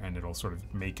there, and it'll sort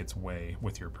of make its way,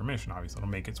 with your permission obviously, it'll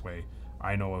make its way.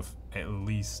 I know of at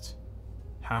least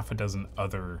half a dozen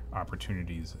other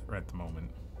opportunities at the moment.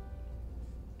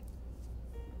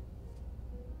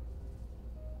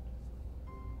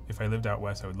 If I lived out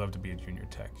west, I would love to be a junior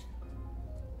tech.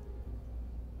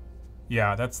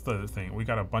 Yeah, that's the thing. We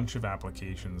got a bunch of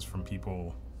applications from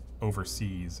people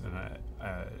overseas, and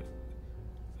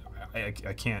I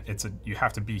can't. You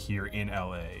have to be here in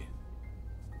LA.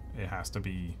 It has to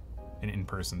be an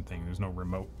in-person thing. There's no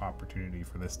remote opportunity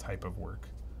for this type of work.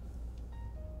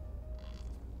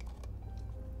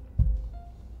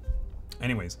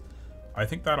 Anyways, I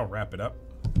think that'll wrap it up.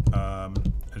 I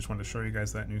just wanted to show you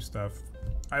guys that new stuff.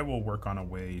 I will work on a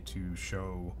way to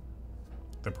show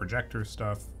the projector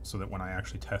stuff so that when I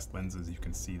actually test lenses, you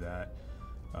can see that,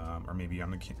 or maybe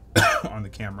on the on the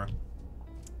camera.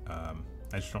 I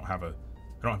just don't have a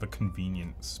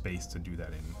convenient space to do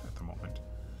that in at the moment,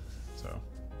 so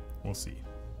we'll see.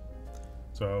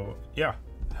 So yeah,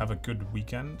 have a good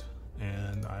weekend,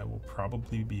 and I will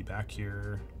probably be back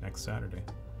here next Saturday.